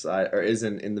alongside or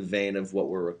isn't in the vein of what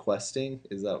we're requesting?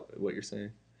 Is that what you're saying?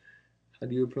 How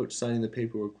do you approach signing the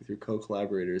paperwork with your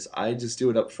co-collaborators? I just do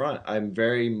it up front. I'm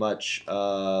very much,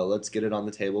 let's get it on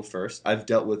the table first. I've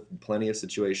dealt with plenty of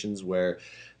situations where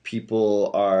people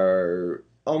are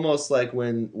almost like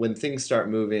when things start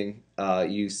moving,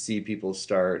 you see people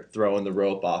start throwing the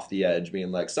rope off the edge,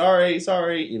 being like, sorry,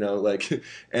 like,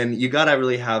 and you gotta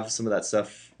really have some of that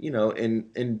stuff,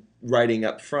 in writing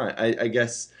up front. I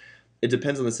guess it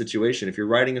depends on the situation. If you're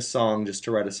writing a song just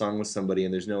to write a song with somebody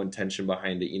and there's no intention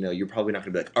behind it, you're probably not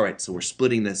gonna be like, all right, so we're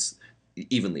splitting this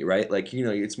evenly, right? Like,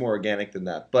 it's more organic than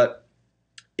that. But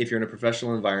if you're in a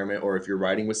professional environment or if you're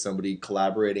writing with somebody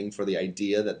collaborating for the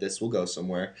idea that this will go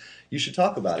somewhere, you should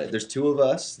talk about it. There's 2 of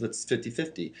us, that's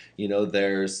 50-50.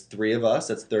 There's 3 of us,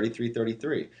 that's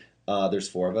 33-33. There's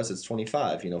 4 of us, it's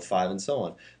 25, 5 and so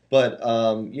on. But,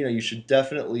 you should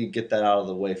definitely get that out of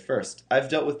the way first. I've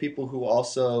dealt with people who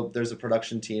also, there's a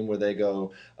production team where they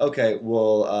go, okay,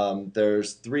 well,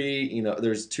 there's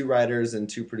 2 writers and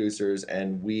 2 producers,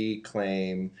 and we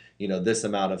claim, this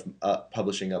amount of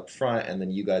publishing up front, and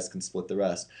then you guys can split the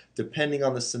rest. Depending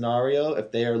on the scenario,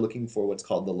 if they are looking for what's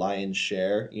called the lion's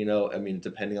share,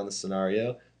 depending on the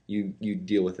scenario, you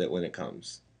deal with it when it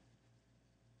comes.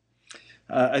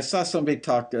 I saw somebody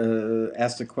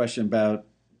asked a question about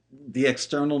the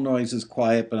external noise is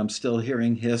quiet, but I'm still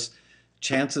hearing hiss.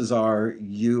 Chances are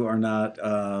you are not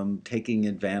taking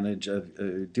advantage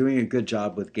of doing a good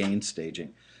job with gain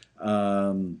staging.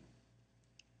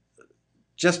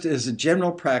 Just as a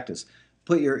general practice,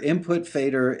 put your input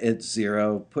fader at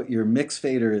 0, put your mix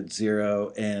fader at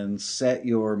 0, and set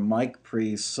your mic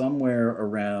pre somewhere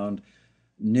around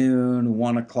noon,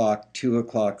 1 o'clock, 2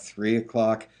 o'clock, 3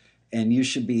 o'clock. And you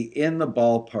should be in the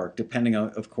ballpark, depending on,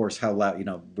 of course, how loud,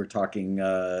 we're talking,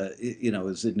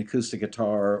 is it an acoustic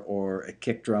guitar or a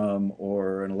kick drum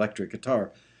or an electric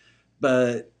guitar?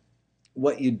 But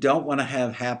what you don't want to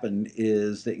have happen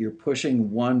is that you're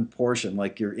pushing one portion,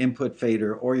 like your input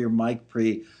fader or your mic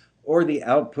pre or the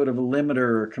output of a limiter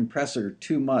or compressor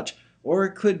too much. Or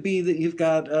it could be that you've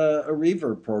got a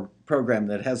reverb program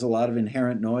that has a lot of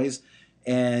inherent noise,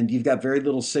 and you've got very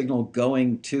little signal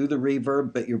going to the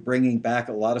reverb, but you're bringing back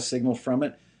a lot of signal from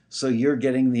it, so you're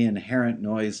getting the inherent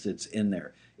noise that's in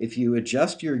there. If you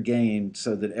adjust your gain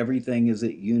so that everything is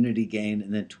at unity gain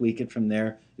and then tweak it from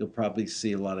there, you'll probably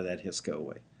see a lot of that hiss go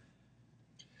away.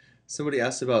 Somebody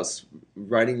asked about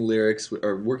writing lyrics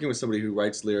or working with somebody who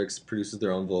writes lyrics, produces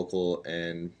their own vocal,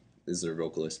 and is their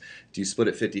vocalist. Do you split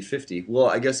it 50-50? Well,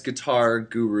 I guess guitar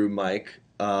guru Mike,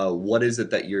 what is it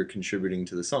that you're contributing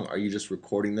to the song? Are you just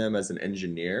recording them as an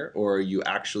engineer, or are you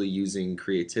actually using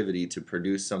creativity to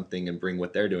produce something and bring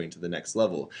what they're doing to the next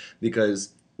level?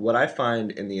 Because what I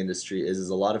find in the industry is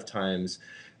a lot of times,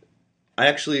 I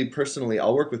actually personally,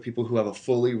 I'll work with people who have a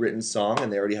fully written song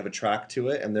and they already have a track to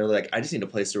it, and they're like, I just need a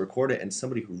place to record it and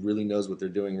somebody who really knows what they're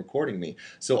doing recording me.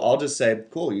 So I'll just say,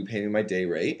 cool, you pay me my day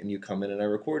rate and you come in and I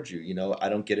record you. I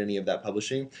don't get any of that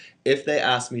publishing. If they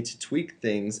ask me to tweak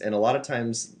things, and a lot of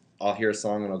times I'll hear a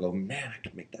song and I'll go, man, I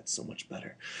could make that so much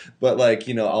better. But like,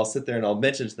 I'll sit there and I'll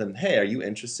mention to them, hey, are you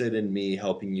interested in me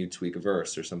helping you tweak a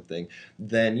verse or something?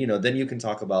 Then, then you can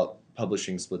talk about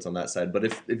publishing splits on that side. But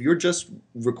if you're just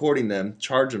recording them,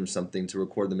 charge them something to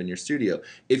record them in your studio.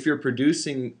 If you're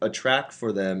producing a track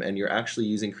for them and you're actually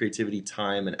using creativity,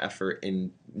 time, and effort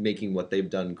in making what they've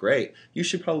done great, you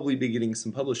should probably be getting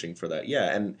some publishing for that.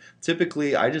 Yeah, and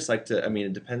typically I just like to,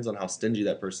 it depends on how stingy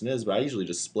that person is, but I usually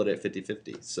just split it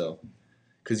 50-50. So,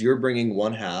 because you're bringing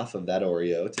one half of that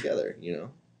Oreo together,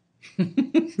 I've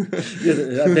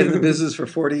been in the business for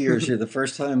 40 years. You're the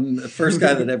first guy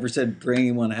that ever said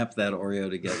bringing one half of that Oreo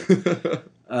together.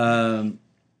 I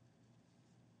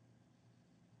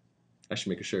should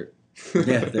make a shirt.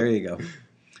 Yeah, there you go.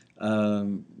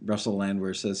 Russell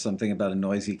Landwehr says something about a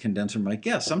noisy condenser mic.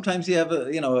 Yeah, sometimes you have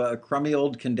a crummy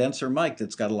old condenser mic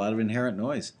that's got a lot of inherent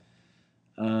noise.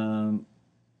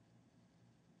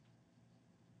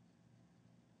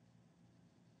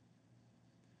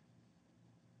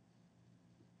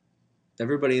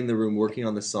 Everybody in the room working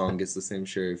on the song gets the same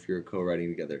share if you're co-writing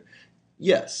together.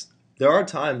 Yes, there are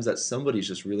times that somebody's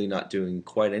just really not doing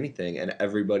quite anything, and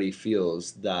everybody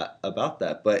feels that about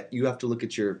that. But you have to look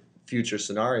at your future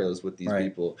scenarios with these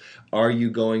people. Are you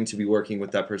going to be working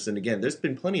with that person again? There's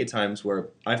been plenty of times where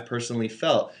I've personally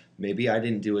felt maybe I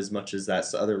didn't do as much as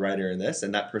that other writer in this,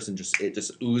 and that person just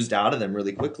oozed out of them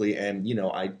really quickly, and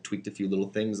I tweaked a few little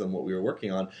things on what we were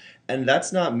working on. And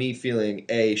that's not me feeling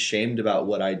A, shamed about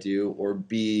what I do, or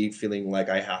B, feeling like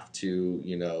I have to,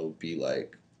 be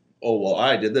like, oh, well,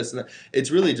 I did this and that.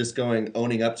 It's really just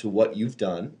owning up to what you've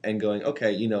done and going,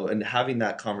 okay, and having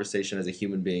that conversation as a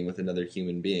human being with another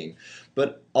human being.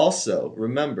 But also,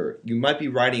 remember, you might be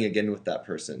writing again with that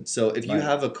person. So if you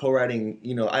have a co-writing,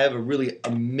 I have a really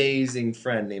amazing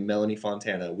friend named Melanie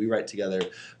Fontana. We write together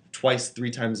twice, 3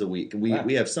 times a week.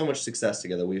 We have so much success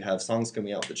together. We have songs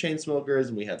coming out with the Chainsmokers,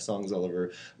 and we have songs all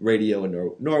over radio in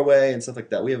Norway and stuff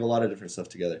like that. We have a lot of different stuff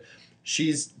together.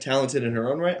 She's talented in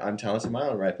her own right, I'm talented in my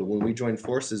own right, but when we join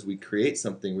forces, we create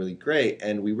something really great,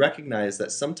 and we recognize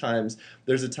that sometimes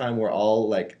there's a time where I'll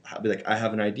be like, I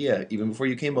have an idea. Even before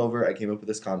you came over, I came up with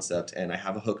this concept, and I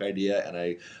have a hook idea, and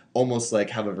I almost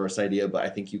have a verse idea, but I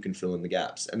think you can fill in the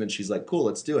gaps. And then she's like, cool,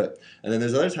 let's do it. And then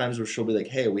there's other times where she'll be like,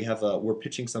 hey, we're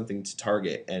pitching something to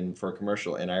Target and for a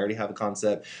commercial, and I already have a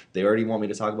concept. They already want me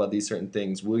to talk about these certain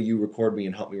things. Will you record me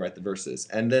and help me write the verses?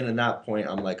 And then at that point,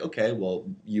 I'm like, okay, well,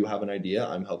 you have an idea.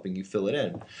 I'm helping you fill it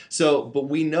in. So, but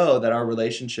we know that our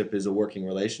relationship is a working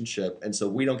relationship, and so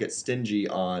we don't get stingy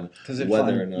on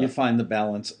whether or not you find the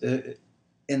balance.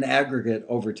 In aggregate,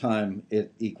 over time,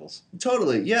 it equals.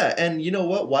 Totally, yeah. And you know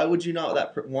what? Why would you not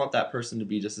want that person to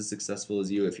be just as successful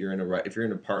as you if you're in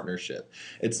a partnership?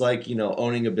 It's like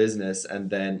owning a business and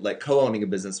then co-owning a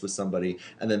business with somebody,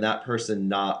 and then that person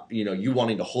not you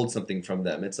wanting to hold something from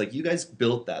them. It's like you guys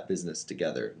built that business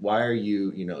together. Why are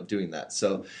you doing that?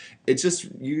 So it's just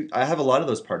I have a lot of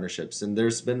those partnerships, and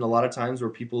there's been a lot of times where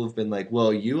people have been like,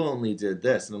 well, you only did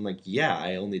this, and I'm like, yeah,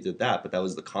 I only did that, but that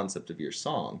was the concept of your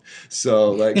song.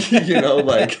 So so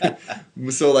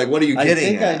what are you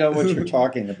getting at? I know what you're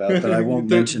talking about, but I won't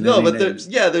mention any names.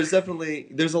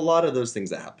 There's a lot of those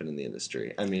things that happen in the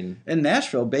industry. In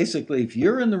Nashville, basically, if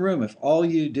you're in the room, if all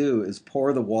you do is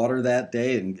pour the water that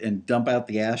day and dump out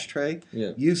the ashtray,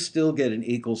 you still get an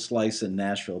equal slice in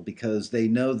Nashville, because they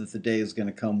know that the day is going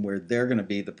to come where they're going to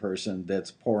be the person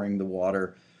that's pouring the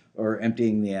water or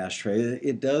emptying the ashtray.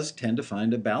 It does tend to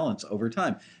find a balance over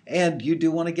time, and you do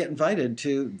want to get invited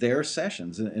to their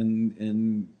sessions.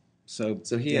 And so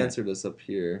he answered us up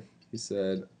here. He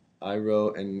said, I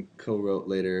wrote and co-wrote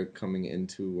later, coming in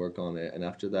to work on it, and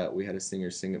after that we had a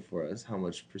singer sing it for us. How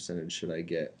much percentage should I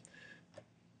get?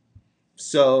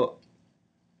 So,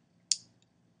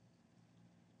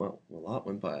 well, a lot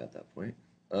went by at that point.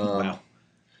 Wow.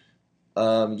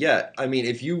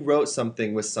 If you wrote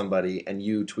something with somebody and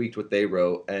you tweaked what they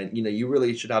wrote, and you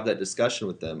really should have that discussion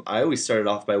with them. I always started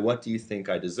off by, what do you think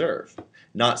I deserve?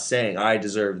 Not saying I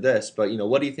deserve this, but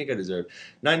what do you think I deserve?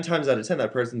 9 times out of 10,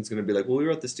 that person's going to be like, well, we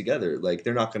wrote this together.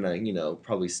 They're not going to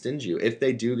probably stinge you. If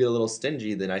they do get a little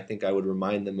stingy, then I think I would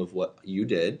remind them of what you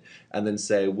did, and then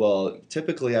say, well,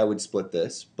 typically I would split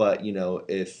this, but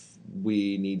if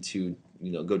we need to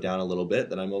go down a little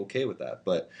bit, then I'm okay with that.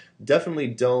 But definitely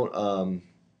don't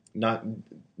not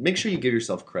make sure you give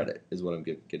yourself credit is what I'm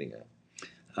getting at.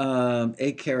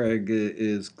 A. Carrig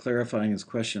is clarifying his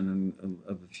question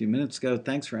of a few minutes ago.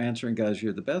 Thanks for answering, guys.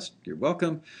 You're the best. You're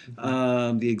welcome.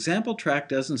 Mm-hmm. The example track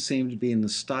doesn't seem to be in the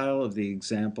style of the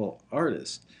example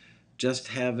artist. Just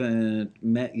haven't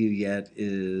met you yet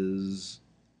is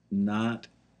not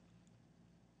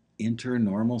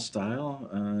Internormal style,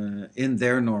 in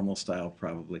their normal style,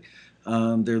 probably.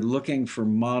 They're looking for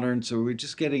modern, so we're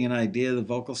just getting an idea of the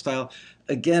vocal style.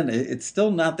 Again, it's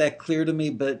still not that clear to me,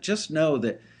 but just know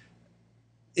that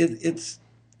it's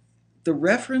the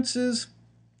references.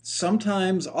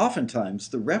 Sometimes, oftentimes,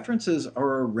 the references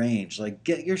are arranged. Like,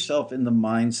 get yourself in the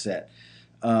mindset.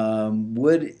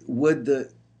 Would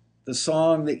the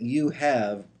song that you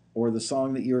have or the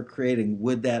song that you're creating,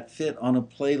 would that fit on a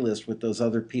playlist with those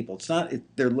other people? It's not,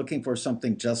 they're looking for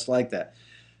something just like that.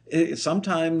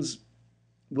 Sometimes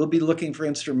we'll be looking for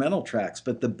instrumental tracks,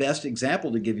 but the best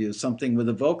example to give you is something with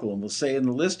a vocal, and we'll say in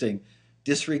the listing,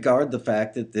 disregard the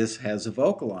fact that this has a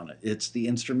vocal on it. It's the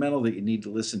instrumental that you need to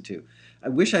listen to. I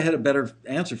wish I had a better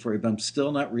answer for you, but I'm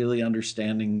still not really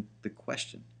understanding the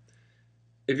question.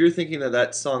 If you're thinking that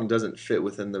that song doesn't fit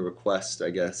within the request, I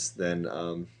guess, then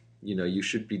you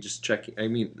should be just checking. I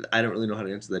mean, I don't really know how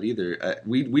to answer that either.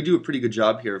 We do a pretty good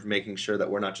job here of making sure that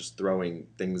we're not just throwing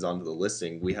things onto the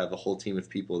listing. We have a whole team of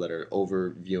people that are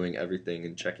overviewing everything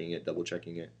and checking it, double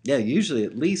checking it. Yeah, usually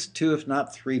at least 2, if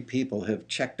not 3 people have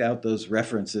checked out those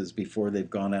references before they've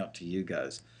gone out to you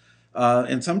guys.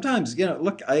 And sometimes,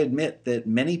 look, I admit that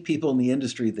many people in the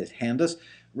industry that hand us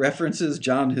references,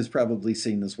 John has probably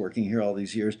seen this working here all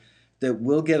these years, that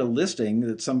we'll get a listing,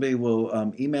 that somebody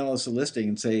will email us a listing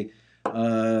and say,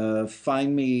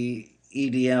 find me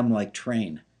EDM like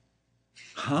Train.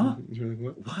 Huh?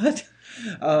 What?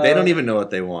 They don't even know what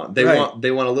they want. They Right.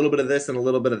 want a little bit of this and a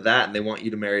little bit of that, and they want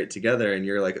you to marry it together. And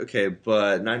you're like, okay,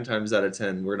 but 9 times out of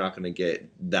 10, we're not going to get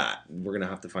that. We're going to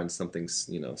have to find something,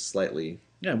 slightly.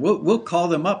 Yeah, we'll call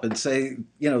them up and say,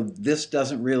 this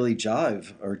doesn't really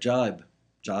jive or jibe.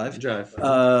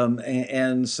 Jive.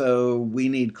 And so we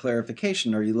need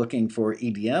clarification. Are you looking for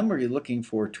EDM or are you looking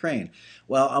for Train?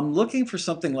 Well, I'm looking for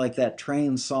something like that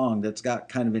Train song that's got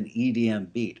kind of an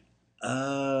EDM beat.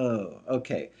 Oh,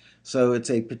 okay. So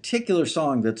it's a particular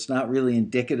song that's not really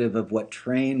indicative of what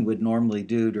Train would normally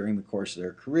do during the course of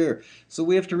their career. So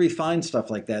we have to refine stuff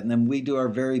like that, and then we do our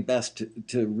very best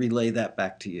to relay that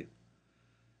back to you.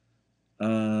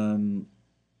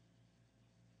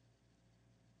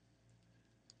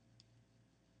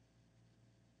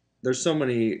 There's so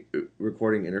many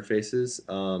recording interfaces.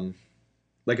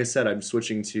 Like I said, I'm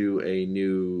switching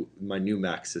to my new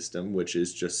Mac system, which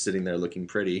is just sitting there looking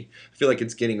pretty. I feel like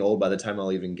it's getting old by the time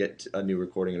I'll even get a new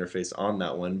recording interface on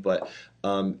that one. But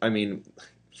I mean,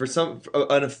 for an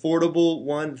affordable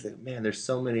one, man, there's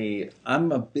so many.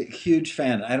 I'm a huge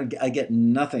fan. I get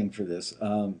nothing for this.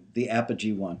 The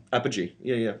Apogee one. Apogee,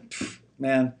 yeah.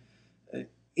 Man,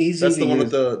 easy. That's to the one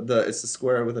use. with it's the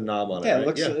square with a knob on it. Yeah,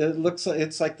 Right? it looks like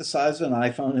it's like the size of an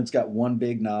iPhone. It's got one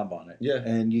big knob on it. Yeah.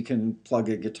 And you can plug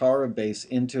a guitar or bass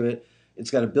into it. It's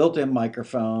got a built-in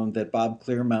microphone that Bob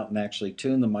Clearmountain actually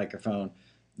tuned the microphone.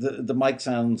 The mic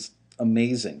sounds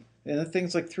amazing. And the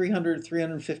thing's like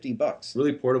 $350.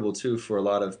 Really portable too for a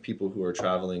lot of people who are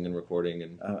traveling and recording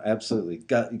and. Absolutely.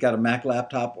 You got a Mac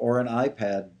laptop or an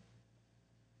iPad.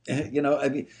 I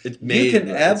mean, you can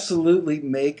absolutely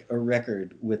make a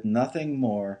record with nothing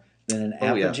more than an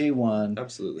Apogee One,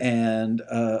 absolutely, and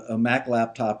a Mac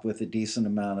laptop with a decent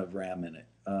amount of RAM in it.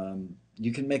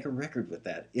 You can make a record with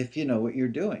that if you know what you're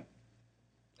doing.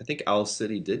 I think Owl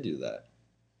City did do that.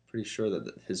 Pretty sure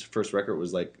that his first record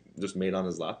was like just made on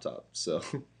his laptop. So,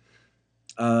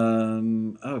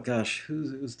 oh gosh,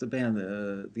 who's the band?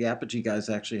 The Apogee guys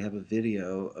actually have a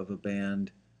video of a band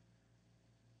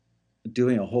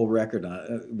doing a whole record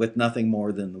on with nothing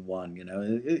more than the one.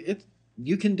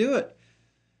 You can do it.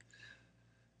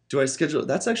 Do I schedule?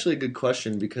 That's actually a good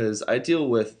question because I deal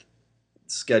with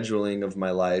scheduling of my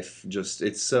life. Just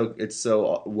it's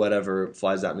so whatever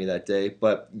flies at me that day.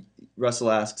 But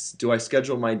Russell asks, do I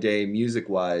schedule my day music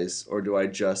wise or do I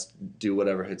just do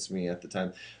whatever hits me at the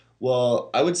time? Well,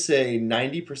 I would say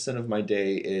 90% of my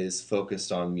day is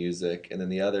focused on music, and then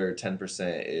the other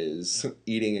 10% is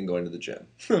eating and going to the gym.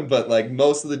 But like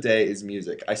most of the day is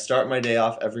music. I start my day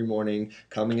off every morning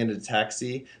coming into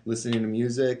Taxi, listening to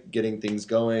music, getting things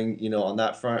going. On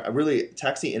that front,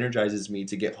 Taxi energizes me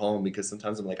to get home because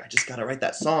sometimes I'm like, I just gotta write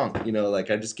that song. Like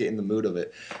I just get in the mood of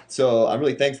it. So I'm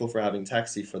really thankful for having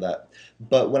Taxi for that.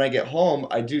 But when I get home,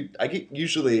 I get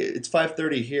usually it's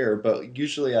 5:30 here, but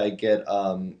usually I get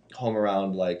home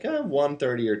around like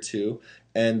 1:30 or 2,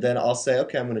 and then I'll say,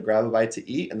 okay, I'm going to grab a bite to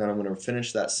eat, and then I'm going to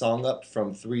finish that song up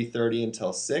from 3:30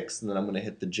 until 6, and then I'm going to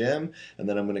hit the gym, and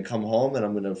then I'm going to come home, and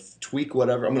I'm going to tweak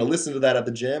whatever. I'm going to listen to that at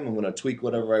the gym. I'm going to tweak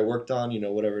whatever I worked on,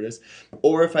 whatever it is.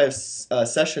 Or if I have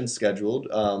sessions scheduled,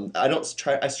 I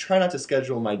try not to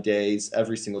schedule my days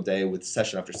every single day with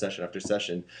session after session after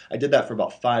session. I did that for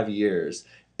about 5 years.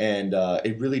 And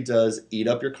it really does eat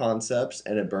up your concepts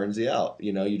and it burns you out.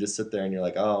 You know, you just sit there and you're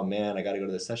like, oh man, I got to go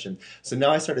to this session. So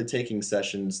now I started taking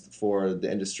sessions for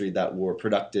the industry that were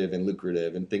productive and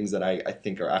lucrative and things that I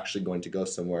think are actually going to go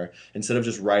somewhere instead of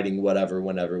just writing whatever,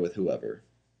 whenever, with whoever.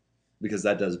 Because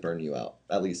that does burn you out.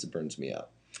 At least it burns me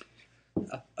out.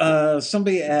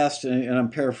 Somebody asked, and I'm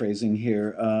paraphrasing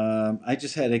here. I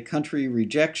just had a country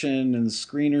rejection, and the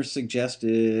screener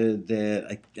suggested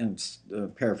that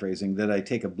I'm paraphrasing that I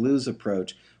take a blues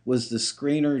approach. Was the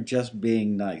screener just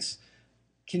being nice?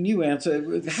 Can you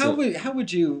answer? How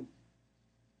would you?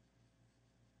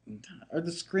 Are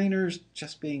the screeners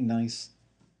just being nice?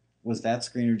 Was that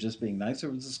screener just being nice,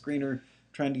 or was the screener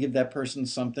trying to give that person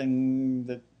something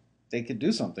that they could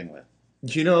do something with?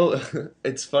 You know,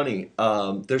 it's funny.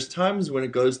 There's times when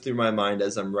it goes through my mind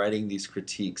as I'm writing these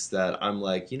critiques that I'm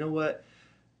like, you know what?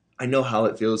 I know how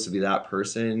it feels to be that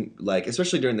person, like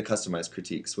especially during the customized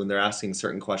critiques when they're asking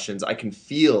certain questions. I can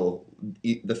feel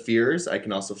the fears. I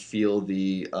can also feel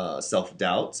the self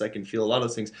doubts. I can feel a lot of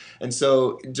those things. And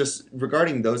so, just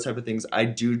regarding those type of things, I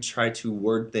do try to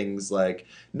word things like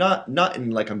not in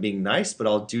like I'm being nice, but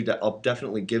I'll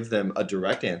definitely give them a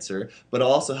direct answer, but I'll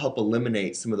also help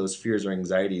eliminate some of those fears or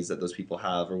anxieties that those people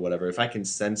have or whatever. If I can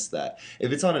sense that,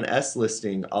 if it's on an S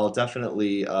listing, I'll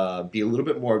definitely be a little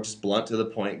bit more just blunt to the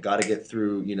point. Got to get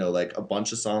through, you know, like a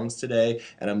bunch of songs today,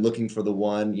 and I'm looking for the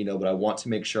one, you know, but I want to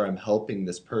make sure I'm helping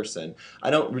this person. I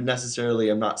don't necessarily,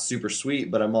 I'm not super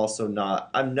sweet, but I'm also not,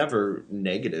 I'm never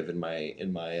negative in my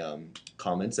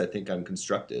comments. I think I'm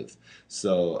constructive.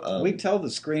 So We tell the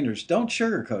screeners, don't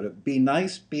sugarcoat it. Be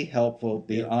nice, be helpful,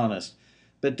 be yeah, honest,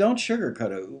 but don't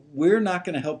sugarcoat it. We're not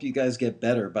going to help you guys get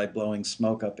better by blowing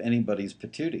smoke up anybody's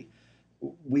patootie.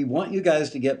 We want you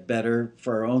guys to get better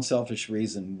for our own selfish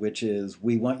reason, which is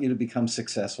we want you to become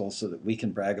successful so that we can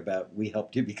brag about we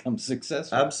helped you become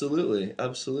successful. absolutely,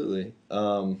 absolutely.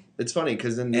 It's funny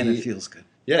because in And it the feels good.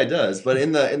 yeah, it does. But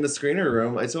in the screener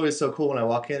room, it's always so cool when I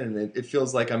walk in, and it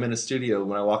feels like I'm in a studio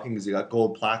when I walk in because you got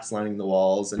gold plaques lining the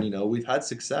walls, and you know we've had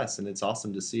success, and it's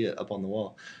awesome to see it up on the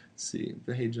wall. Let's see,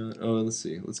 but hey John. Oh, let's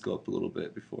see. Let's go up a little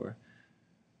bit before.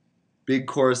 Big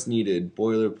chorus needed,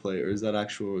 boilerplate, or is that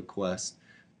actual request?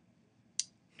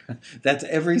 That's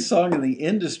every song in the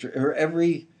industry, or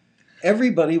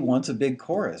everybody wants a big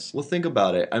chorus. Well, think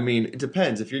about it. I mean, it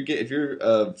depends. If you're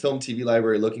a film TV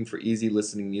library looking for easy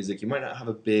listening music, you might not have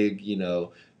a big, you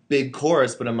know, big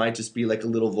chorus, but it might just be like a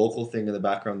little vocal thing in the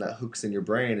background that hooks in your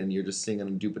brain, and you're just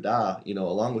singing doopa-da, you know,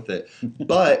 along with it.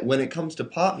 But when it comes to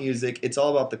pop music, it's all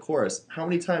about the chorus. How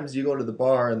many times do you go to the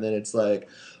bar and then it's like,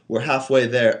 we're halfway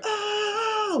there.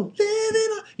 Oh,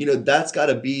 living on. You know, that's got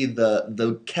to be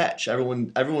the catch.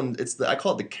 Everyone. It's I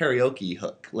call it the karaoke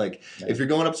hook. Like if you're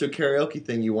going up to a karaoke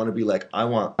thing, you want to be like, I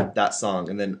want that song,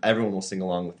 and then everyone will sing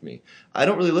along with me. I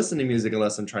don't really listen to music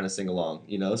unless I'm trying to sing along.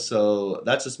 You know, so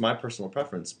that's just my personal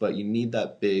preference. But you need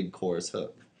that big chorus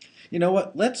hook. You know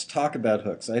what? Let's talk about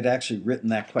hooks. I'd actually written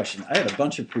that question. I had a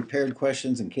bunch of prepared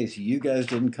questions in case you guys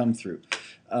didn't come through,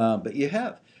 but you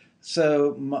have.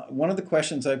 So one of the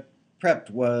questions I prepped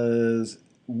was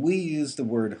we use the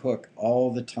word hook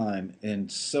all the time in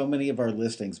so many of our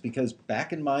listings because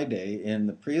back in my day in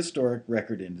the prehistoric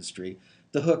record industry,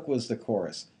 the hook was the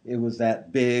chorus. It was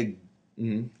that big,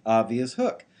 obvious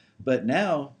hook. But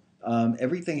now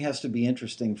everything has to be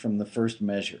interesting from the first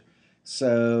measure.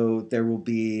 So there will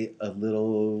be a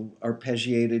little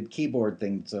arpeggiated keyboard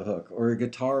thing that's a hook, or a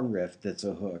guitar riff that's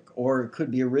a hook, or it could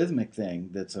be a rhythmic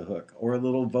thing that's a hook, or a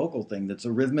little vocal thing that's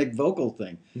a rhythmic vocal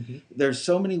thing. There's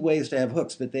so many ways to have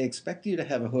hooks, but they expect you to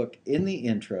have a hook in the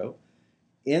intro,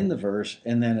 in the verse,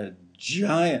 and then a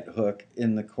giant hook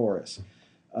in the chorus.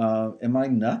 Am I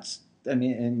nuts? I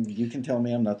mean, and you can tell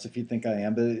me I'm nuts if you think I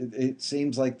am, but it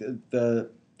seems like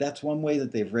that's one way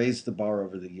that they've raised the bar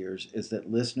over the years is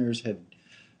that listeners have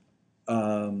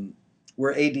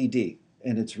we're ADD,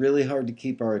 and it's really hard to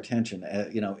keep our attention,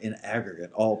 in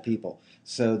aggregate, all people,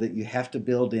 so that you have to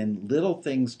build in little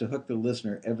things to hook the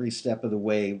listener every step of the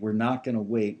way. We're not going to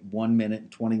wait 1 minute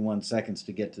and 21 seconds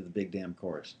to get to the big damn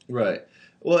chorus. Right.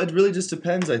 Well, it really just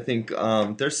depends. I think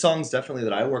there's songs definitely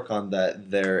that I work on that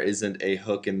there isn't a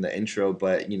hook in the intro,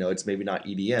 but it's maybe not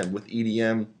EDM. With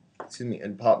EDM,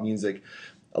 and pop music,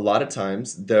 a lot of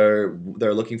times they're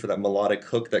looking for that melodic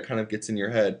hook that kind of gets in your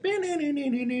head,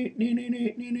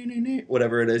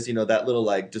 whatever it is, that little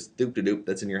like just doop de doop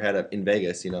that's in your head in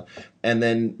Vegas, And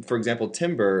then, for example,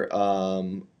 Timber,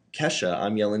 Kesha,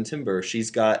 I'm Yelling Timber,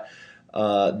 she's got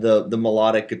the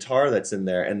melodic guitar that's in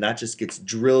there, and that just gets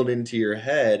drilled into your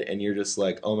head, and you're just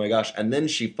like, oh my gosh. And then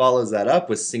she follows that up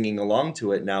with singing along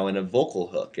to it now in a vocal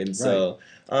hook, and so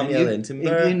I'm And yelling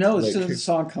timber. you know, as Like, soon as the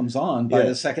song comes on, by Yeah.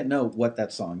 the second note, what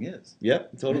that song is.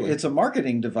 yep, totally. It's a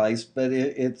marketing device, but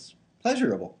it's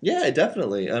pleasurable. Yeah,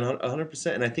 definitely,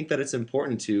 100%. And I think that it's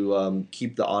important to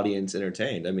keep the audience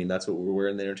entertained. I mean, that's what we're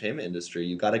in the entertainment industry.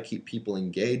 You got to keep people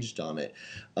engaged on it.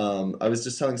 I was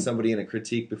just telling somebody in a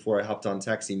critique before I hopped on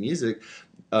Taxi Music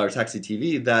or Taxi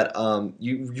TV that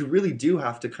you really do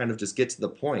have to kind of just get to the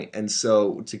point. And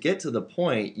so to get to the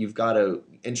point, you've got to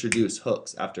introduce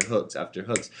hooks after hooks after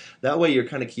hooks. That way, you're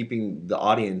kind of keeping the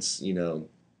audience,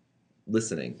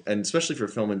 listening. And especially for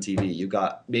film and TV, you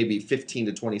got maybe 15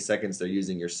 to 20 seconds they're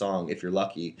using your song if you're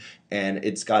lucky, and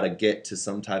it's got to get to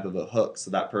some type of a hook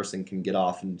so that person can get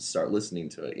off and start listening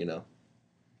to it.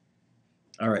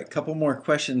 All right, couple more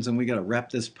questions, and we got to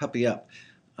wrap this puppy up.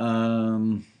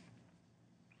 A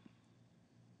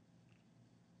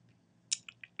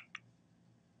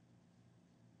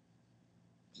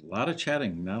lot of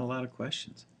chatting, not a lot of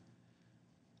questions.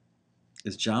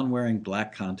 Is John wearing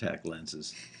black contact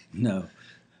lenses? No.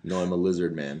 No, I'm a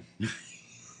lizard man.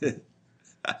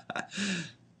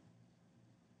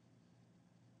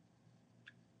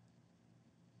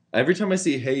 Every time I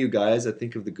see "Hey You Guys," I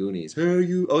think of the Goonies. Hey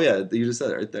you! Oh yeah, you just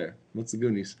said it right there. What's the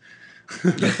Goonies?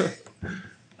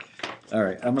 All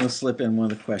right, I'm going to slip in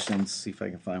one of the questions, see if I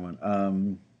can find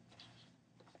one.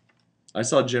 I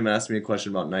saw Jim ask me a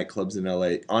question about nightclubs in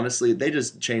LA. Honestly, they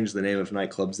just changed the name of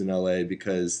nightclubs in LA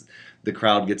because the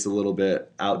crowd gets a little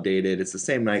bit outdated. It's the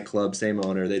same nightclub, same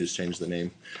owner. They just changed the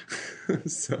name.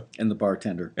 And the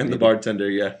bartender. And maybe. The bartender,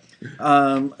 yeah.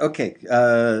 Okay.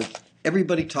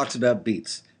 Everybody talks about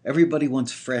beats. Everybody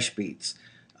wants fresh beats.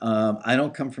 I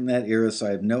don't come from that era, so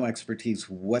I have no expertise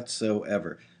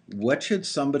whatsoever. What should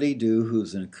somebody do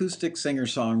who's an acoustic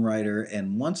singer-songwriter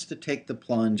and wants to take the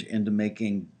plunge into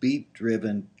making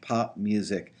beat-driven pop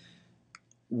music?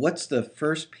 What's the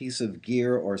first piece of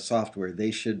gear or software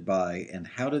they should buy, and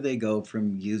how do they go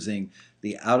from using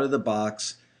the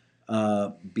out-of-the-box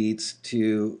beats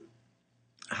to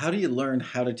how do you learn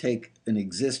how to take an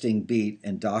existing beat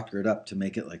and doctor it up to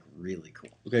make it like really cool?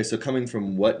 Okay, so coming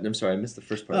from what? I'm sorry, I missed the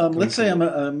first part. Let's say I'm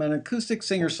an acoustic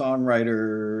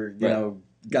singer-songwriter,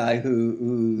 guy who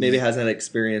maybe has an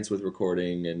experience with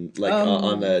recording and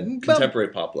on the contemporary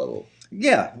pop level.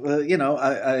 Yeah,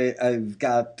 I've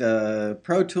got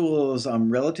Pro Tools.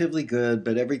 I'm relatively good,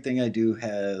 but everything I do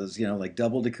has like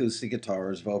doubled acoustic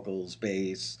guitars, vocals,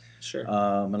 bass, sure,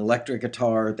 an electric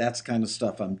guitar. That's kind of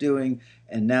stuff I'm doing,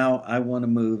 and now I want to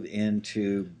move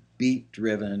into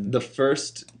beat-driven, the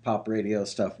first pop radio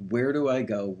stuff. Where do I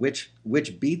go? Which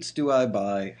beats do I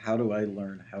buy? How do I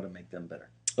learn how to make them better?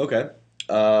 Okay.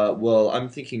 Well, I'm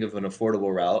thinking of an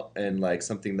affordable route and like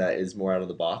something that is more out of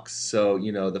the box. So,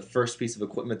 the first piece of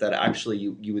equipment that actually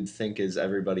you would think is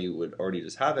everybody would already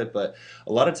just have it. But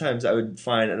a lot of times I would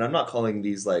find, and I'm not calling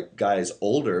these like guys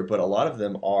older, but a lot of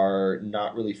them are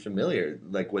not really familiar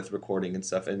like with recording and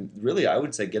stuff. And really, I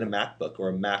would say get a MacBook or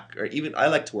a Mac, or even I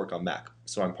like to work on Mac,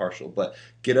 so I'm partial, but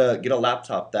get a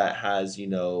laptop that has,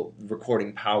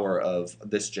 recording power of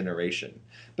this generation.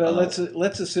 But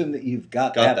let's assume that you've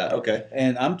got that. Okay.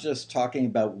 And I'm just talking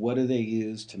about what do they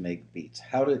use to make beats?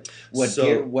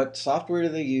 What software do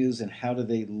they use, and how do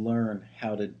they learn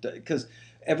how to? Because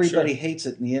everybody hates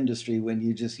it in the industry when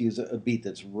you just use a beat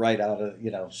that's right out of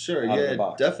Sure, out yeah, of the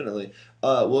box. Definitely.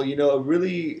 Well, a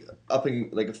really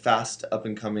fast up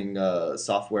and coming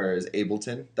software is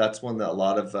Ableton. That's one that a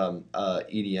lot of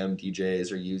EDM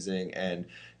DJs are using, and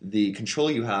the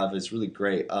control you have is really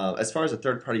great. As far as a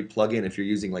third-party plugin, if you're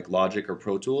using like Logic or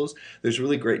Pro Tools, there's a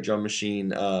really great drum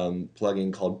machine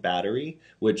plugin called Battery,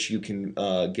 which you can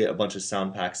get a bunch of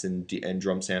sound packs and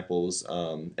drum samples,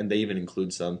 and they even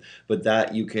include some. But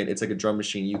it's like a drum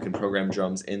machine. You can program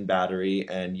drums in Battery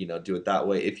and do it that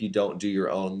way. If you don't do your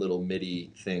own little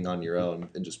MIDI thing on your own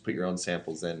and just put your own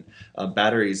samples in,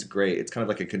 Battery is great. It's kind of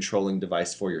like a controlling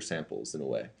device for your samples in a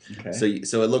way. Okay.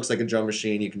 So it looks like a drum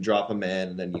machine. You can drop them in,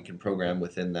 and then you can program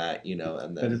within that,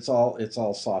 and then. But it's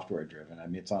all software driven. I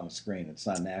mean, it's on a screen. It's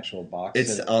not an actual box.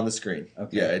 It's on the screen.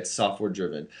 Okay. Yeah, it's software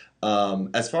driven.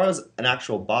 As far as an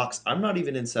actual box, I'm not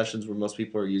even in sessions where most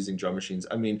people are using drum machines.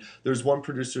 I mean, there's one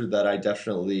producer that I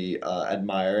definitely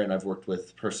admire and I've worked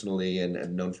with personally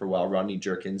and known for a while, Rodney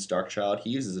Jerkins, Darkchild.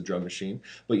 He uses a drum machine machine.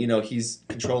 But he's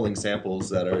controlling samples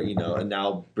that are and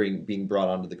now being brought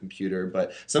onto the computer.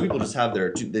 But some people just have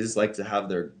they just like to have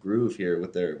their groove here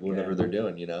with their whatever they're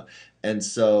doing, And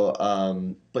so,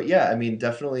 but yeah, I mean,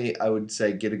 definitely, I would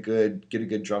say get a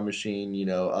good drum machine.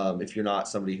 If you're not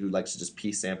somebody who likes to just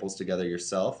piece samples together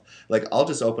yourself, like I'll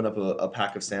just open up a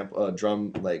pack of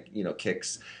drum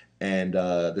kicks. And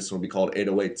this one will be called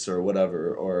 808s or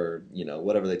whatever, or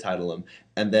whatever they title them,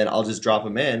 and then I'll just drop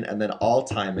them in, and then I'll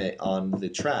time it on the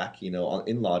track,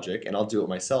 in Logic, and I'll do it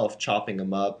myself, chopping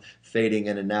them up, fading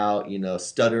in and out,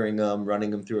 stuttering them,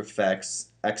 running them through effects,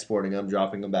 exporting them,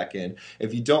 dropping them back in.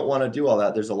 If you don't want to do all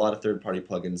that, there's a lot of third-party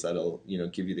plugins that'll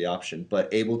give you the option. But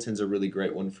Ableton's a really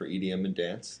great one for EDM and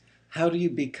dance. How do you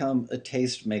become a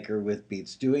tastemaker with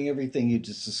beats? Doing everything you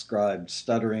just described,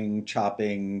 stuttering,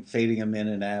 chopping, fading them in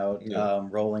and out,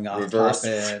 rolling off reverse.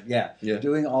 Top it. Yeah,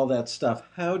 doing all that stuff.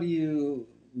 How do you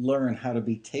learn how to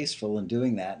be tasteful in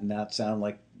doing that and not sound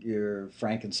like you're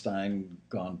Frankenstein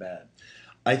gone bad?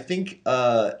 I think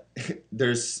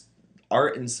there's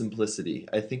art in simplicity.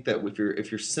 I think that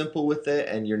if you're simple with it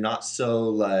and you're not so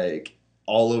like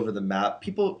all over the map,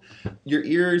 your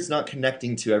ear is not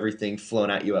connecting to everything flown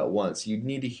at you at once. You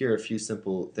need to hear a few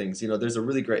simple things. There's a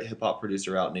really great hip hop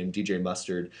producer out named DJ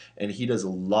Mustard, and he does a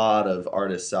lot of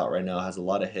artists out right now, has a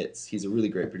lot of hits. He's a really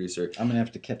great producer. I'm gonna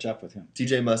have to catch up with him.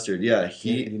 DJ Mustard, yeah.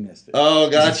 You missed it. Oh,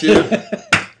 got you.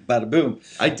 Bada boom.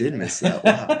 I did miss that.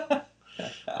 Wow.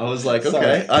 I was like,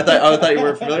 okay. I thought you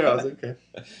weren't familiar. I was like, okay.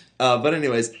 But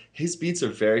anyways, his beats are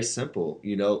very simple.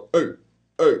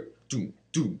 Doom,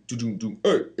 doom, doom, doom, doom.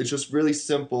 It's just really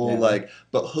simple,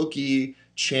 but hooky,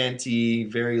 chanty,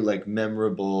 very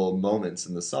memorable moments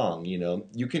in the song.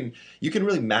 You can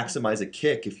really maximize a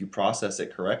kick if you process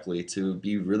it correctly to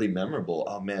be really memorable.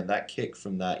 Oh man, that kick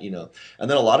from that, And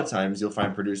then a lot of times you'll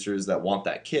find producers that want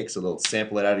that kick, so they'll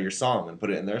sample it out of your song and put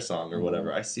it in their song or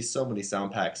whatever. I see so many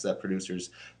sound packs that producers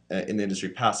in the industry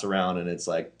pass around, and it's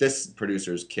like this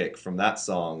producer's kick from that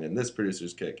song and this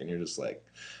producer's kick, and you're just like,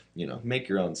 make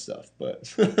your own stuff.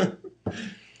 But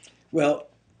well,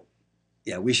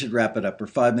 yeah, we should wrap it up. We're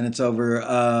 5 minutes over.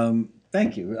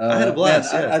 Thank you. I had a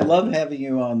blast. Man, I love having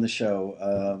you on the show.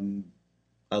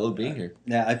 I love being here.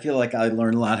 Yeah, I feel like I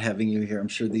learn a lot having you here. I'm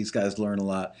sure these guys learn a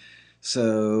lot.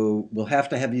 So we'll have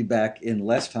to have you back in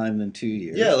less time than 2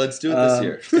 years. Yeah, let's do it this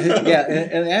year. Yeah,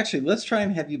 and actually, let's try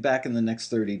and have you back in the next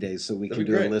 30 days so we can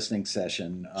do a listening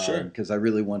session. Sure. Because I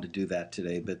really want to do that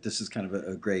today, but this is kind of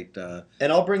a great...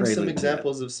 and I'll bring some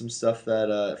examples of some stuff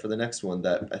that for the next one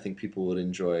that I think people would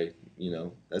enjoy,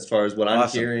 as far as what I'm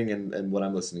hearing and what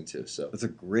I'm listening to. So that's a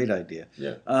great idea.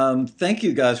 Yeah. Thank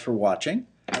you guys for watching.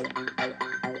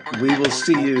 We will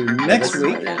see you next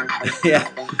week. Yeah.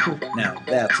 Now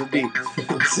that's a beat.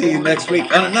 See you next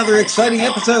week on another exciting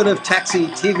episode of Taxi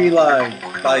TV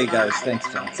Live. Bye, you guys.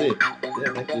 Thanks, John. See you.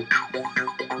 Yeah, thank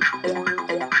you.